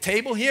partake at the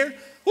table here,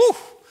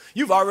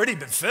 you've already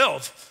been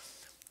filled.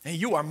 And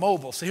you are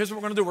mobile. So here's what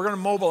we're going to do. We're going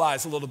to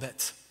mobilize a little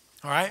bit.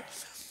 All right?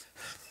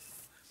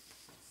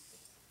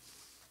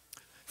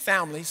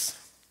 Families,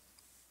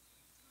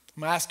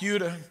 I'm going to ask you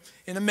to,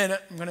 in a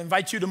minute, I'm going to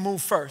invite you to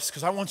move first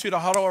because I want you to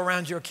huddle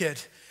around your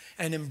kid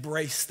and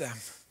embrace them.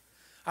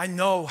 I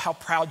know how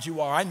proud you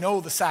are. I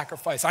know the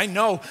sacrifice. I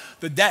know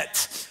the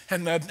debt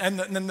and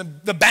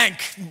the bank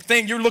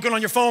thing. You're looking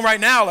on your phone right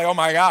now like, oh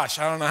my gosh,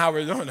 I don't know how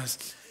we're doing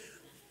this.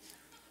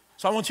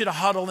 So I want you to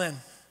huddle in.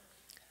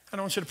 And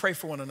I want you to pray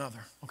for one another,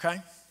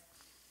 okay?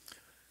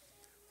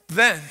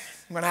 Then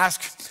I'm going to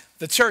ask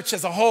the church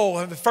as a whole.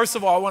 First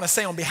of all, I want to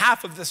say on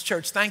behalf of this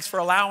church, thanks for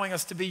allowing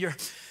us to be your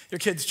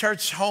kids'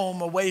 church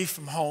home away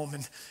from home.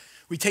 And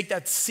we take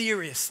that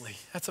seriously.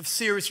 That's a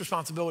serious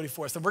responsibility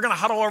for us. And we're going to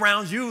huddle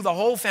around you, the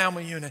whole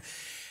family unit.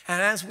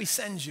 And as we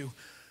send you,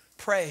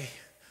 pray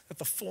that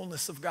the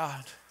fullness of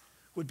God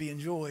would be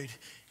enjoyed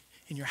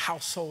in your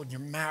household, in your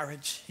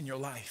marriage, in your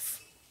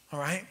life. All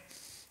right?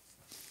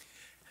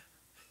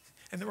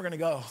 And then we're going to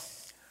go.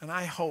 And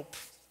I hope,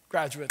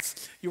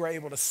 graduates, you are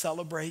able to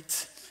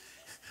celebrate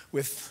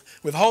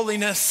with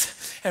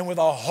holiness and with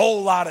a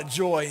whole lot of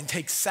joy and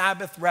take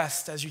Sabbath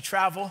rest as you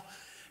travel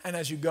and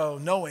as you go,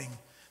 knowing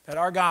that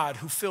our God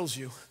who fills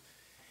you,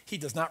 he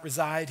does not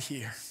reside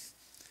here,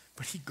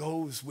 but he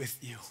goes with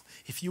you.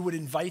 If you would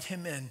invite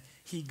him in,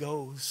 he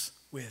goes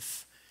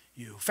with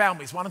you.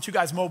 Families, why don't you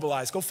guys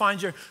mobilize? Go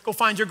find your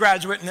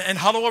graduate and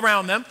huddle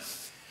around them.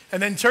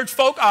 And then church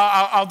folk,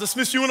 I'll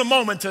dismiss you in a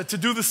moment to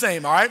do the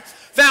same, all right?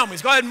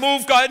 Families, go ahead and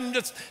move. Go ahead and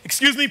just,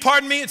 excuse me,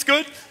 pardon me, it's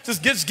good.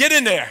 Just get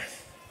in there.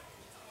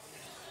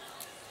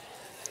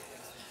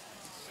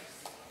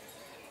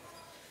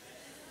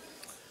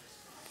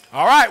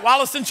 All right,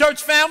 Wollaston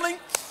Church family,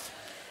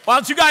 why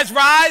don't you guys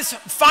rise,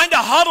 find a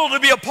huddle to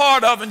be a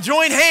part of, and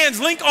join hands,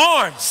 link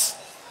arms,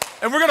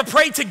 and we're going to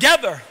pray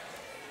together.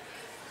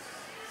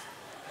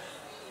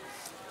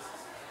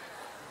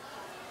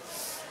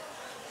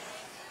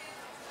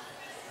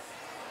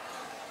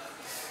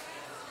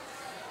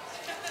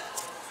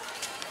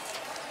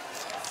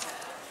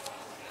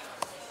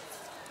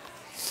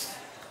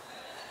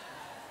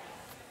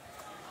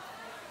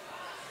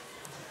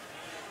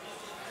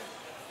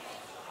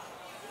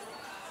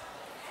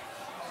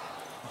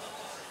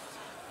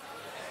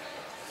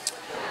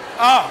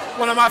 Oh,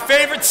 one of my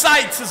favorite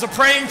sights is a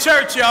praying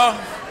church, y'all.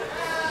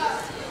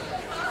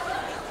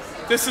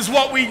 This is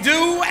what we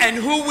do and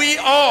who we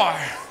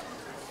are.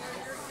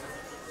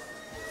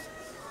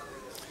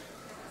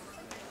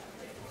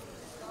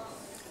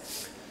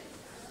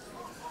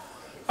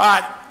 All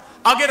right,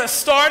 I'll get us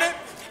started,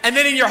 and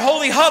then in your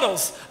holy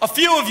huddles, a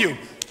few of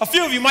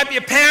you might be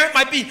a parent,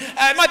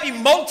 it might be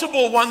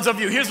multiple ones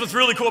of you. Here's what's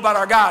really cool about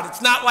our God.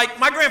 It's not like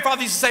my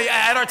grandfather used to say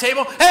at our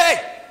table,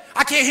 hey,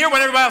 I can't hear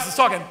when everybody else is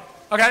talking.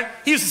 Okay?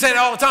 He used to say that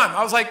all the time.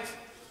 I was like,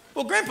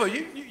 well, Grandpa,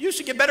 you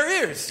should get better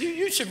ears.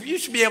 You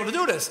should be able to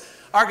do this.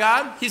 Our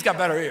God, he's got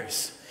better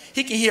ears.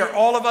 He can hear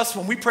all of us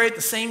when we pray at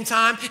the same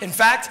time. In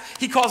fact,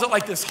 he calls it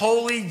like this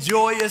holy,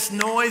 joyous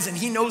noise, and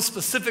he knows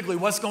specifically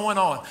what's going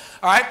on. All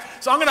right?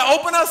 So I'm going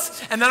to open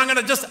us, and then I'm going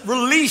to just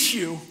release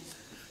you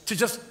to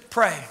just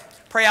pray.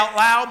 Pray out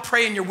loud.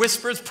 Pray in your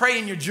whispers. Pray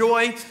in your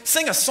joy.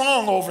 Sing a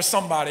song over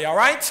somebody, all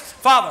right?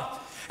 Father,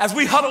 as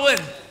we huddle in,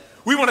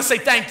 we want to say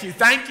thank you,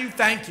 thank you,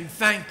 thank you,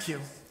 thank you.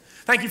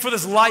 Thank you for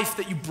this life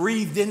that you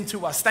breathed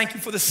into us. Thank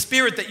you for the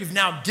Spirit that you've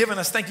now given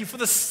us. Thank you for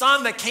the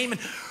Son that came and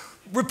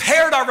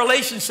repaired our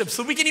relationships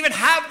so we can even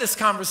have this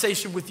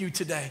conversation with you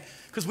today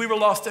because we were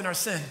lost in our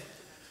sin.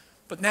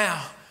 But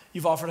now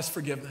you've offered us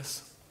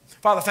forgiveness.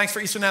 Father, thanks for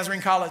Eastern Nazarene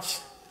College.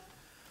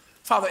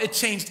 Father, it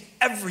changed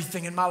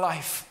everything in my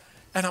life,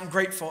 and I'm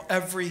grateful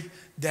every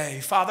day.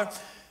 Father,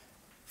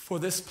 for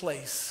this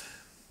place,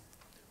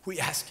 we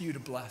ask you to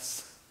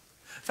bless.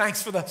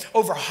 Thanks for the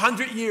over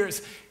 100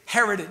 years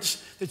heritage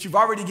that you've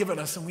already given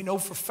us, and we know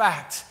for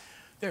fact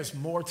there's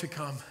more to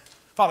come.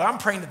 Father, I'm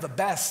praying that the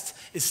best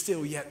is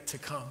still yet to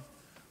come.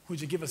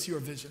 Would you give us your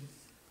vision?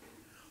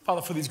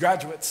 Father, for these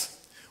graduates,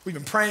 we've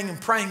been praying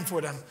and praying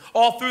for them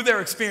all through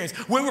their experience.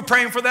 We were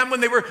praying for them when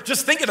they were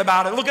just thinking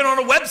about it, looking on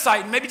a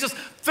website, and maybe just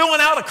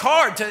filling out a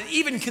card to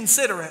even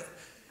consider it.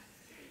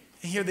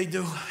 And here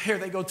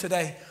they go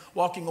today,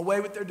 walking away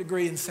with their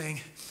degree and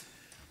saying,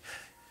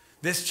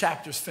 this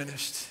chapter's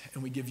finished,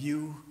 and we give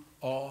you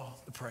all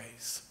the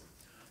praise.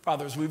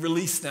 Father, as we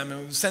release them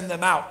and we send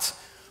them out,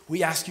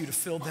 we ask you to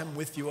fill them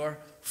with your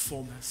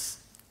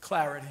fullness,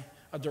 clarity,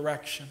 a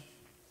direction,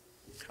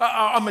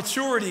 a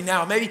maturity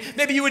now.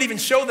 Maybe you would even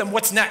show them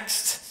what's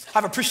next.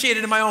 I've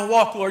appreciated in my own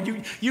walk, Lord,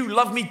 you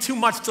love me too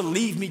much to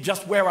leave me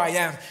just where I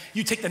am.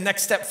 You take the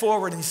next step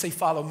forward and you say,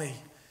 follow me.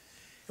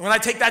 And when I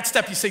take that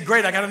step, you say,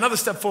 great, I got another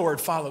step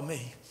forward, follow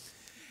me.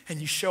 And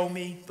you show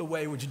me the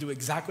way. Would you do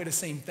exactly the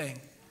same thing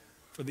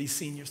for these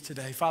seniors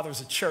today? Father,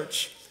 as a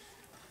church,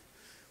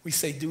 we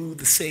say do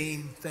the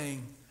same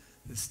thing.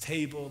 This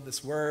table,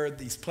 this word,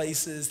 these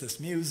places, this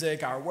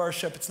music, our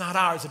worship, it's not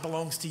ours, it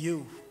belongs to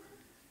you.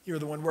 You're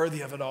the one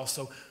worthy of it all,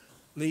 so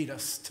lead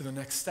us to the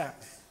next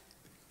step,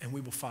 and we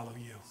will follow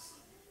you.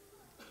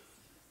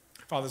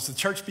 Father, as the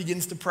church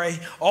begins to pray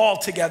all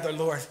together,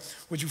 Lord,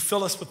 would you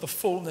fill us with the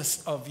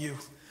fullness of you?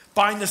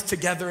 Bind us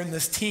together in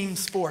this team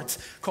sport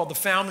called the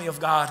family of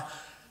God,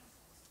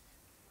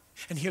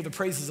 and hear the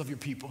praises of your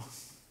people.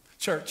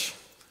 Church,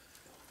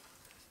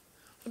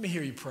 let me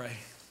hear you pray,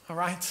 all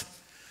right?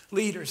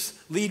 Leaders,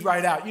 lead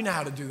right out. You know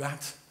how to do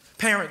that.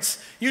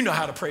 Parents, you know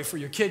how to pray for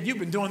your kid. You've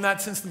been doing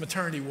that since the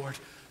maternity ward.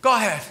 Go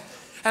ahead.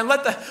 And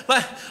let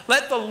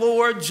the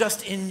Lord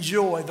just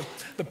enjoy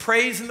the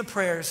praise and the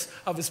prayers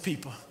of his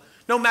people.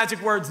 No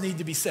magic words need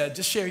to be said.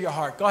 Just share your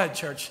heart. Go ahead,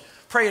 church.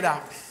 Pray it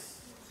out.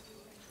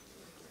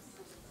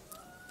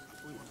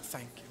 We want to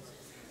thank you.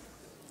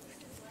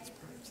 Thank you for his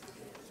prayers.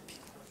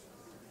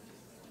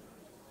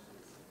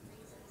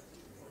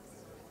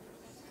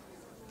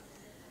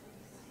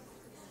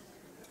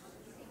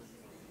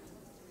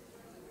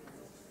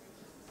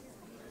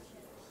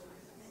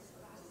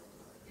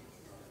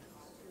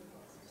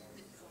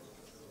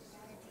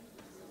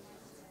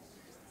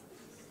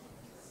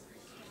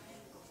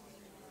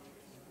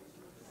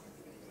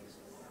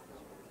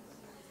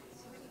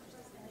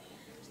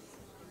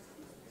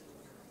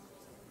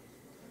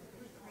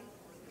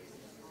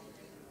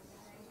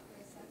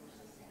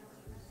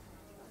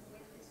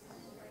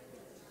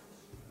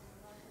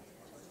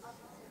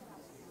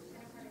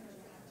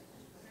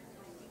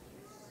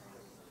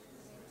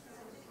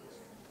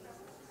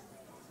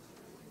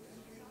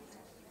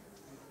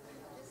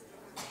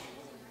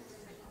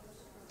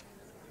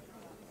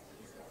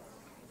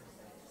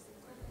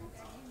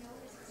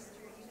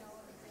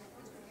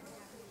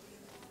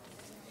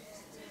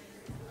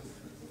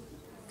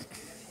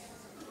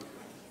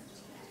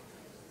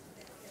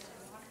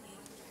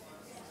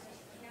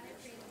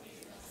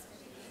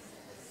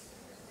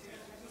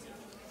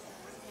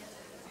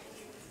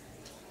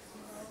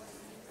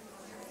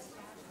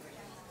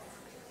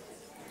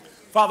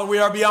 Father, we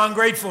are beyond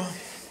grateful.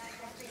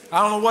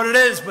 I don't know what it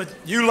is, but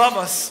you love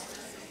us,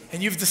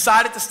 and you've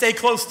decided to stay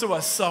close to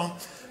us. So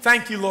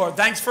thank you, Lord.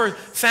 Thanks for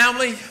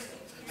family.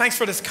 Thanks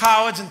for this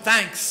college, and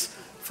thanks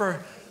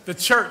for the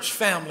church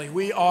family.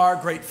 We are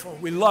grateful.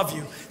 We love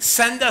you.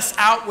 Send us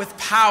out with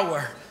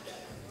power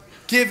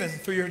given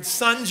through your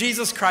Son,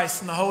 Jesus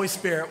Christ, and the Holy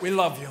Spirit. We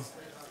love you.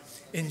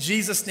 In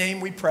Jesus' name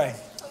we pray.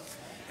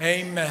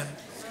 Amen.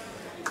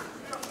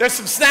 There's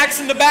some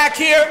snacks in the back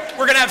here.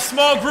 We're going to have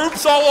small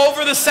groups all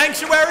over the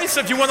sanctuary, so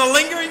if you want to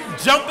linger,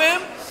 jump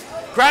in.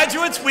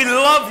 Graduates, we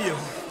love you.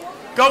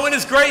 Go in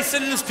his grace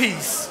and in his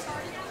peace.